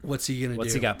got? What's he going to do?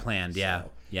 What's he got planned? Yeah,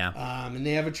 and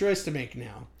they have a choice to make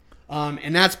now,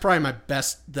 and that's probably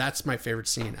that's my favorite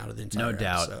scene out of the entire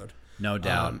episode. No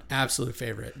doubt, absolute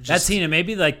favorite. That scene, and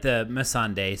maybe like the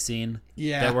Missandei scene,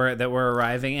 that we're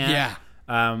arriving at,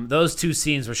 those two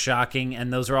scenes were shocking,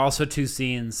 and those were also two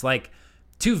scenes, like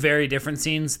two very different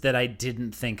scenes that I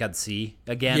didn't think I'd see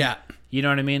again. Yeah, you know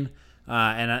what I mean.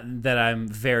 That I'm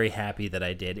very happy that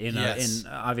I did. In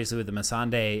obviously with the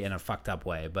Missandei in a fucked up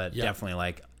way, but definitely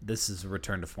like this is a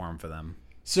return to form for them.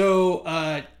 So,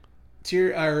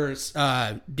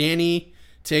 Dany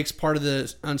takes part of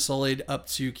the Unsullied up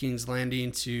to King's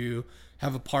Landing to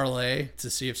have a parlay to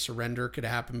see if surrender could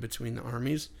happen between the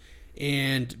armies.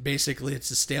 And basically it's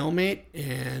a stalemate,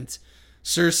 and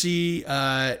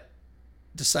Cersei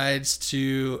decides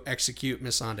to execute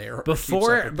Missandei.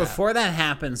 Before that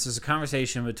happens, there's a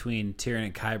conversation between Tyrion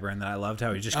and Qyburn that I loved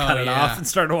how he just cut it off and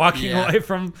started walking away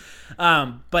from.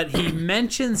 But he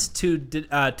mentions to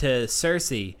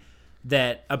Cersei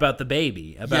that about the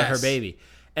baby, her baby,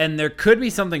 and there could be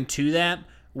something to that.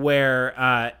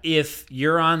 Where if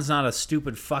Euron's not a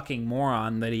stupid fucking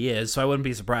moron that he is, so I wouldn't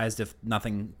be surprised if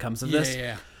nothing comes of this.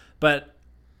 Yeah. But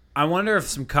I wonder if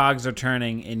some cogs are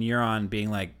turning in Euron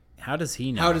being like, how does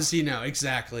he know?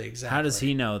 Exactly. How does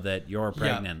he know that you're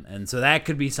pregnant? And so that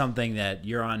could be something that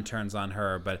Euron turns on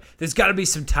her, but there's got to be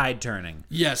some tide turning.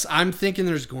 Yes, I'm thinking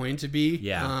there's going to be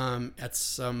at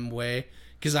some way,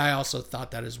 because I also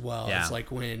thought that as well. Yeah. It's like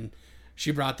when she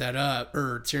brought that up,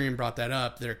 or Tyrion brought that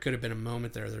up, there could have been a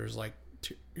moment there was like,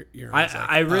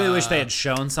 I really wish they had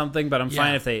shown something, but I'm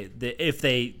fine if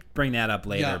they bring that up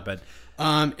later. But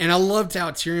and I loved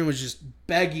how Tyrion was just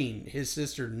begging his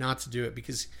sister not to do it,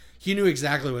 because he knew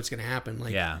exactly what's going to happen.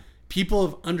 Like, people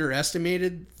have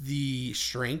underestimated the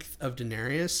strength of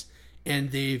Daenerys,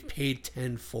 and they've paid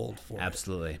tenfold for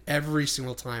it every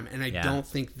single time. And I don't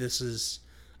think this is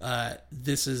the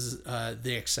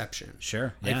exception.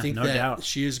 Sure. I think no doubt.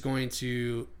 she is going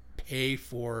to pay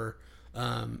for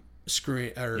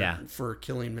screwing or for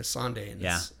killing Miss Sunday in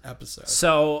this episode.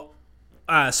 So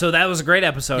that was a great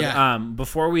episode. Yeah.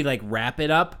 Before we wrap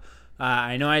it up,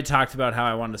 I know I talked about how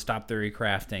I wanted to stop the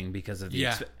recrafting because of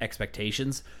the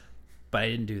expectations, but I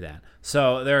didn't do that.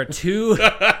 So there are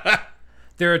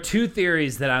two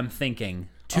theories that I'm thinking.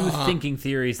 Thinking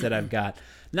theories that I've got.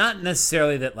 Not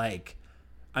necessarily that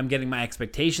I'm getting my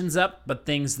expectations up, but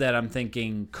things that I'm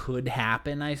thinking could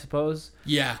happen, I suppose.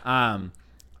 Yeah.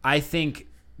 I think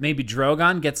maybe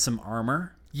Drogon gets some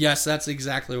armor. Yes, that's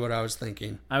exactly what I was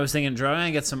thinking. I was thinking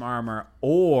Drogon gets some armor,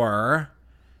 or,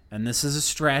 and this is a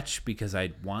stretch because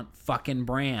I want fucking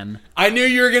Bran. I knew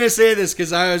you were going to say this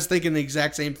because I was thinking the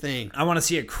exact same thing. I want to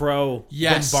see a crow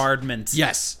bombardment.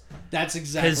 Yes. That's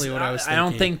exactly what I was thinking. I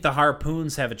don't think the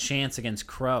harpoons have a chance against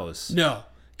crows. No.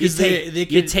 Because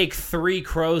you take 3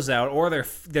 crows out, or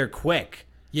they're quick.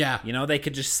 Yeah. They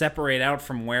could just separate out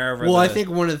from wherever. Well, I think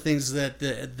one of the things that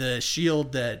the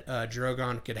shield that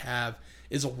Drogon could have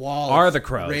is a wall of the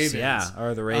crows, ravens.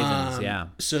 Or the ravens,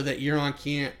 so that Euron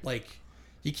can't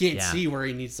he can't see where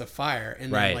he needs to fire,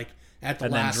 and then at the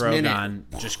last minute,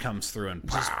 Drogon just comes through and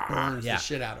just burns the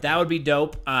shit out of him. That would be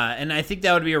dope, and I think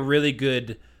that would be a really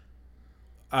good,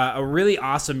 a really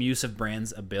awesome use of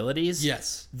Bran's abilities.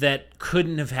 Yes, that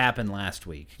couldn't have happened last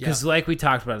week because, like we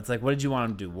talked about, it's what did you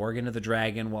want him to do? Warg into the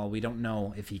dragon? Well, we don't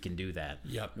know if he can do that.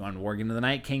 Yep. You want him to warg into the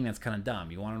Night King? That's kind of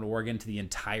dumb. You want him to warg into the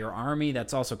entire army?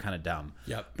 That's also kind of dumb.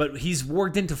 Yep. But he's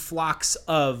warged into flocks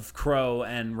of crow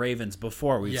and ravens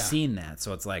before. We've seen that,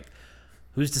 so it's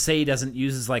who's to say he doesn't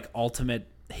use his ultimate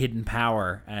hidden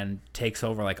power and takes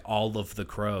over all of the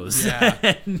crows.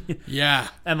 Yeah.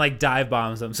 and dive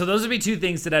bombs them. So those would be 2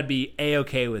 things that I'd be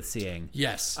A-okay with seeing.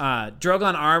 Yes.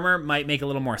 Drogon armor might make a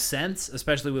little more sense,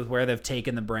 especially with where they've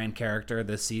taken the Bran character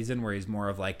this season, where he's more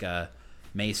of a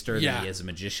maester than he is a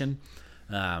magician.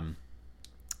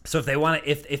 So if they want to,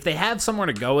 if they have somewhere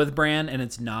to go with Bran and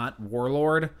it's not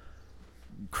Warlord,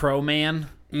 Crowman,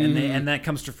 and that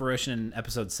comes to fruition in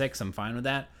episode 6, I'm fine with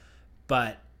that.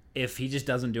 But if he just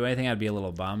doesn't do anything, I'd be a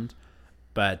little bummed.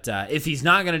 But if he's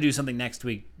not going to do something next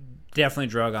week,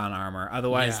 definitely Drogon armor.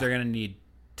 Otherwise, they're going to need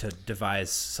to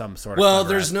devise some sort of. Well,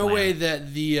 there's no way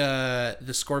that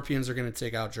the Scorpions are going to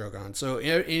take out Drogon. So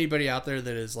anybody out there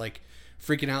that is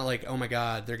freaking out, oh my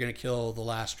god, they're going to kill the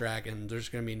last dragon. There's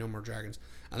going to be no more dragons.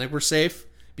 I think we're safe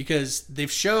because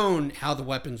they've shown how the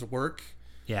weapons work.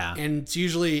 Yeah, and it's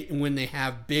usually when they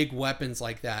have big weapons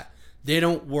like that, they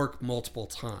don't work multiple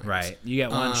times. Right. You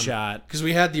get one shot. Because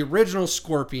we had the original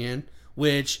Scorpion,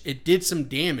 which it did some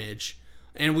damage.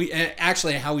 And we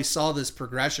actually, how we saw this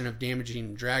progression of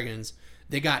damaging dragons,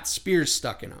 they got spears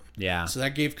stuck in them. Yeah. So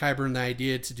that gave Qyburn the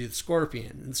idea to do the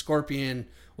Scorpion. And the Scorpion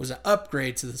was an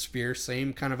upgrade to the spear,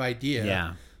 same kind of idea.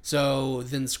 Yeah. So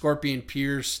then the Scorpion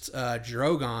pierced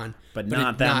Drogon. But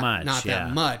not that much. Not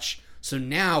that much. So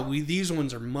now these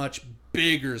ones are much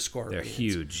bigger Scorpions. They're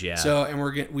huge, yeah.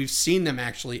 So we've seen them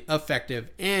actually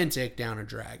effective and take down a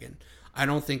dragon. I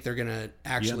don't think they're gonna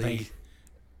actually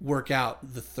work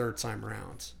out the third time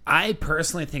around. I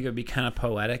personally think it would be kind of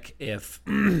poetic if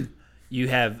you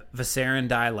have Viserion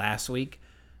die last week,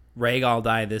 Rhaegal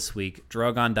die this week,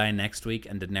 Drogon die next week,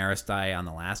 and Daenerys die on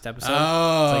the last episode. Oh,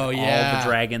 all the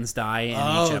dragons die in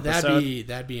each episode.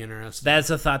 That'd be interesting. That's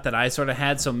a thought that I sort of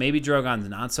had. So maybe Drogon's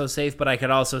not so safe, but I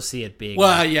could also see it being.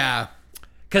 Well, yeah.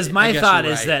 Because my thought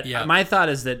is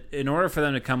that in order for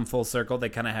them to come full circle, they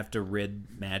kind of have to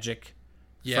rid magic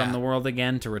from the world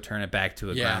again to return it back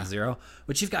to a ground zero.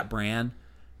 Which you've got Bran,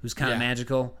 who's kind of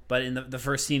magical, but in the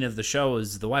first scene of the show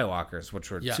is the White Walkers, which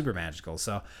were super magical.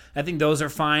 So I think those are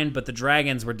fine, but the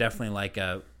dragons were definitely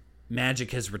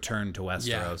magic has returned to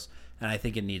Westeros, and I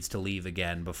think it needs to leave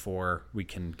again before we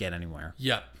can get anywhere.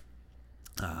 Yep.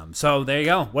 So there you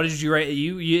go. What did you rate?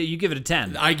 You give it a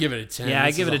 10. I give it a 10. Yeah,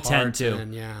 I give it a 10 too.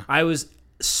 10, yeah. I was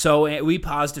we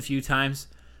paused a few times.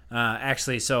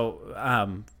 Actually,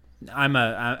 I'm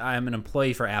an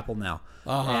employee for Apple now.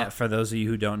 For those of you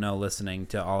who don't know, listening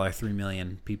to all our 3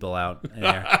 million people out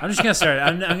there, I'm just gonna start.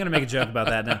 I'm gonna make a joke about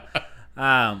that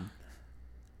now.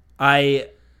 I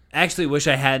actually wish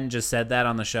I hadn't just said that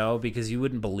on the show because you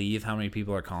wouldn't believe how many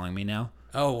people are calling me now.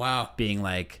 Oh wow! Being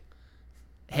like,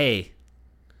 "Hey,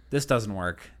 this doesn't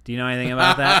work. Do you know anything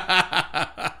about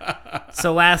that?"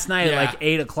 So last night at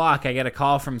 8:00, I get a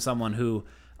call from someone who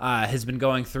has been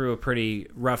going through a pretty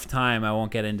rough time. I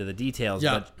won't get into the details,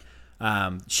 but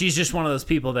she's just one of those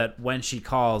people that when she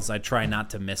calls, I try not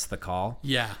to miss the call.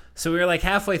 Yeah. So we were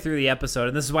halfway through the episode,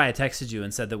 and this is why I texted you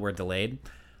and said that we're delayed.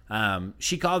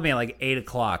 She called me at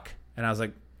 8:00, and I was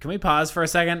like, "Can we pause for a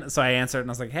second?" So I answered, and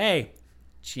I was like, "Hey."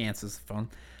 She answers the phone.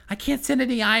 I can't send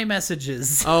any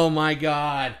iMessages. Oh my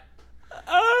God.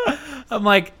 I'm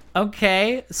like,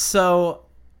 okay, so,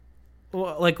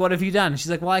 like, what have you done? She's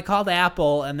like, well, I called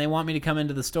Apple and they want me to come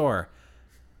into the store.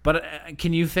 But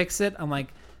can you fix it? I'm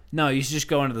like, no, you should just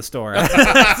go into the store.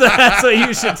 That's what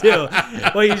you should do.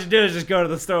 What you should do is just go to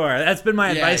the store. That's been my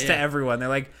advice to everyone. They're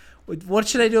like, what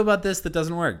should I do about this that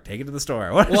doesn't work? Take it to the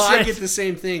store. Well, I get the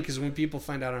same thing because when people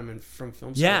find out I'm from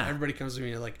film school, everybody comes to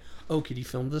me and like, oh, could you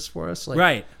film this for us? Like,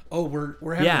 right. Oh,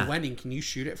 we're having a wedding. Can you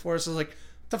shoot it for us? I was like,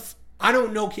 I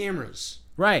don't know cameras.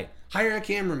 Right. Hire a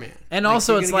cameraman. And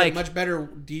also, it's like get much better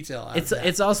detail.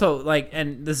 It's also like,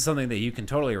 and this is something that you can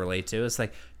totally relate to. It's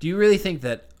like, do you really think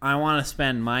that I want to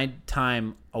spend my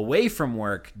time away from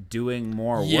work doing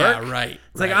more work? Yeah, right.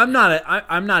 It's like I'm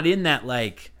not in that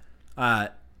like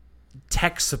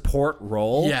tech support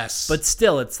role. Yes. But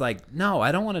still, it's like, no,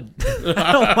 I don't want to.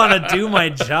 I don't want to do my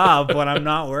job when I'm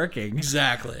not working.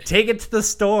 Exactly. Take it to the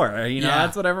store. You know,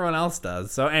 that's what everyone else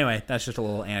does. So anyway, that's just a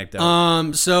little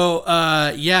anecdote.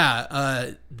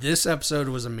 This episode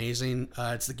was amazing.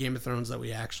 It's the Game of Thrones that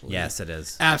we actually it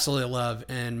is absolutely love,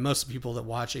 and most people that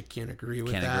watch it can't agree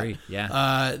with that. Can't agree.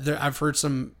 Yeah. I've heard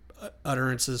some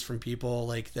utterances from people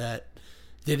like that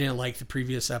they didn't like the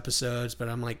previous episodes, but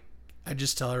I'm like, I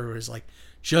just tell everybody, like,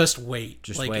 just wait.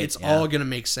 It's all gonna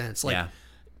make sense. Like,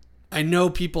 I know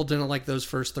people didn't like those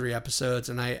first 3 episodes,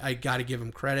 and I got to give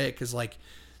them credit because, like,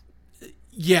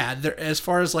 as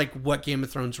far as like what Game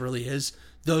of Thrones really is,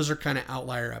 those are kind of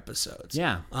outlier episodes.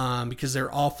 Yeah. Because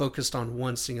they're all focused on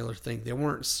one singular thing. They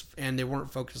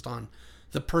weren't focused on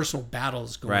the personal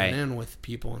battles going in with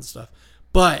people and stuff.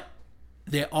 But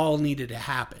they all needed to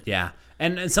happen. Yeah.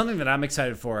 And something that I'm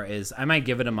excited for is I might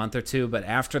give it a month or two, but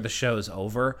after the show's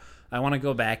over, I want to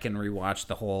go back and rewatch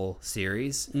the whole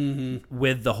series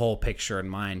with the whole picture in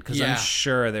mind, because I'm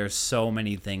sure there's so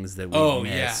many things that we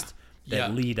missed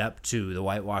that lead up to the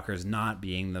White Walkers not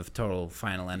being the total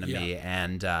final enemy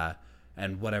and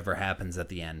whatever happens at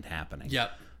the end happening.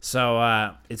 Yep.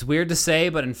 So it's weird to say,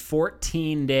 but in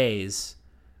 14 days,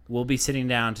 we'll be sitting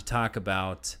down to talk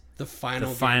about the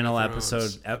final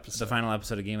episode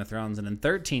of Game of Thrones, and in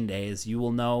 13 days you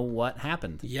will know what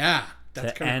happened. Yeah,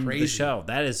 that's kind of crazy. The show.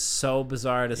 That is so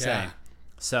bizarre to say.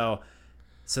 So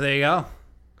there you go.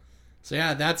 So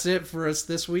yeah, that's it for us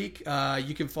this week.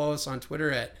 You can follow us on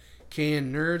Twitter at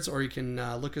KN Nerds, or you can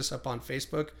look us up on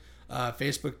Facebook,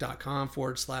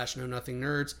 facebook.com/Know Nothing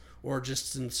Nerds, or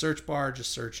just in the search bar,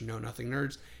 just search Know Nothing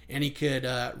Nerds, and you could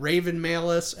Raven mail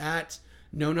us at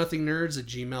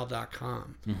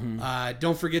knownothingnerds@gmail.com.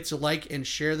 Don't forget to like and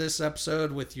share this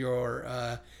episode with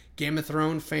your Game of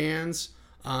Thrones fans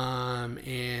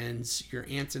and your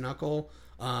aunt and uncle,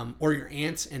 or your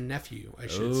aunt and nephew, I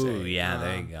should say. Oh, yeah,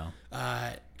 there you go.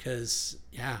 Because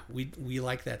we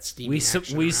like that steamy we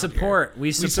support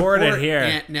it here,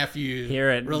 aunt nephew here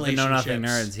at the Know Nothing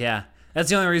Nerds. Yeah, that's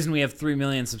the only reason we have 3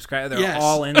 million subscribers. They're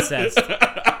all incest.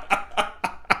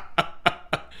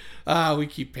 We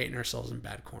keep painting ourselves in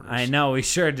bad corners. I know, we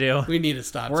sure do. We need to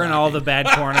stop. We're in all the bad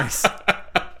corners.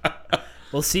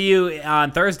 We'll see you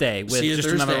on Thursday with just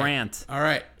another rant. All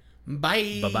right.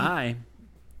 Bye. Bye-bye.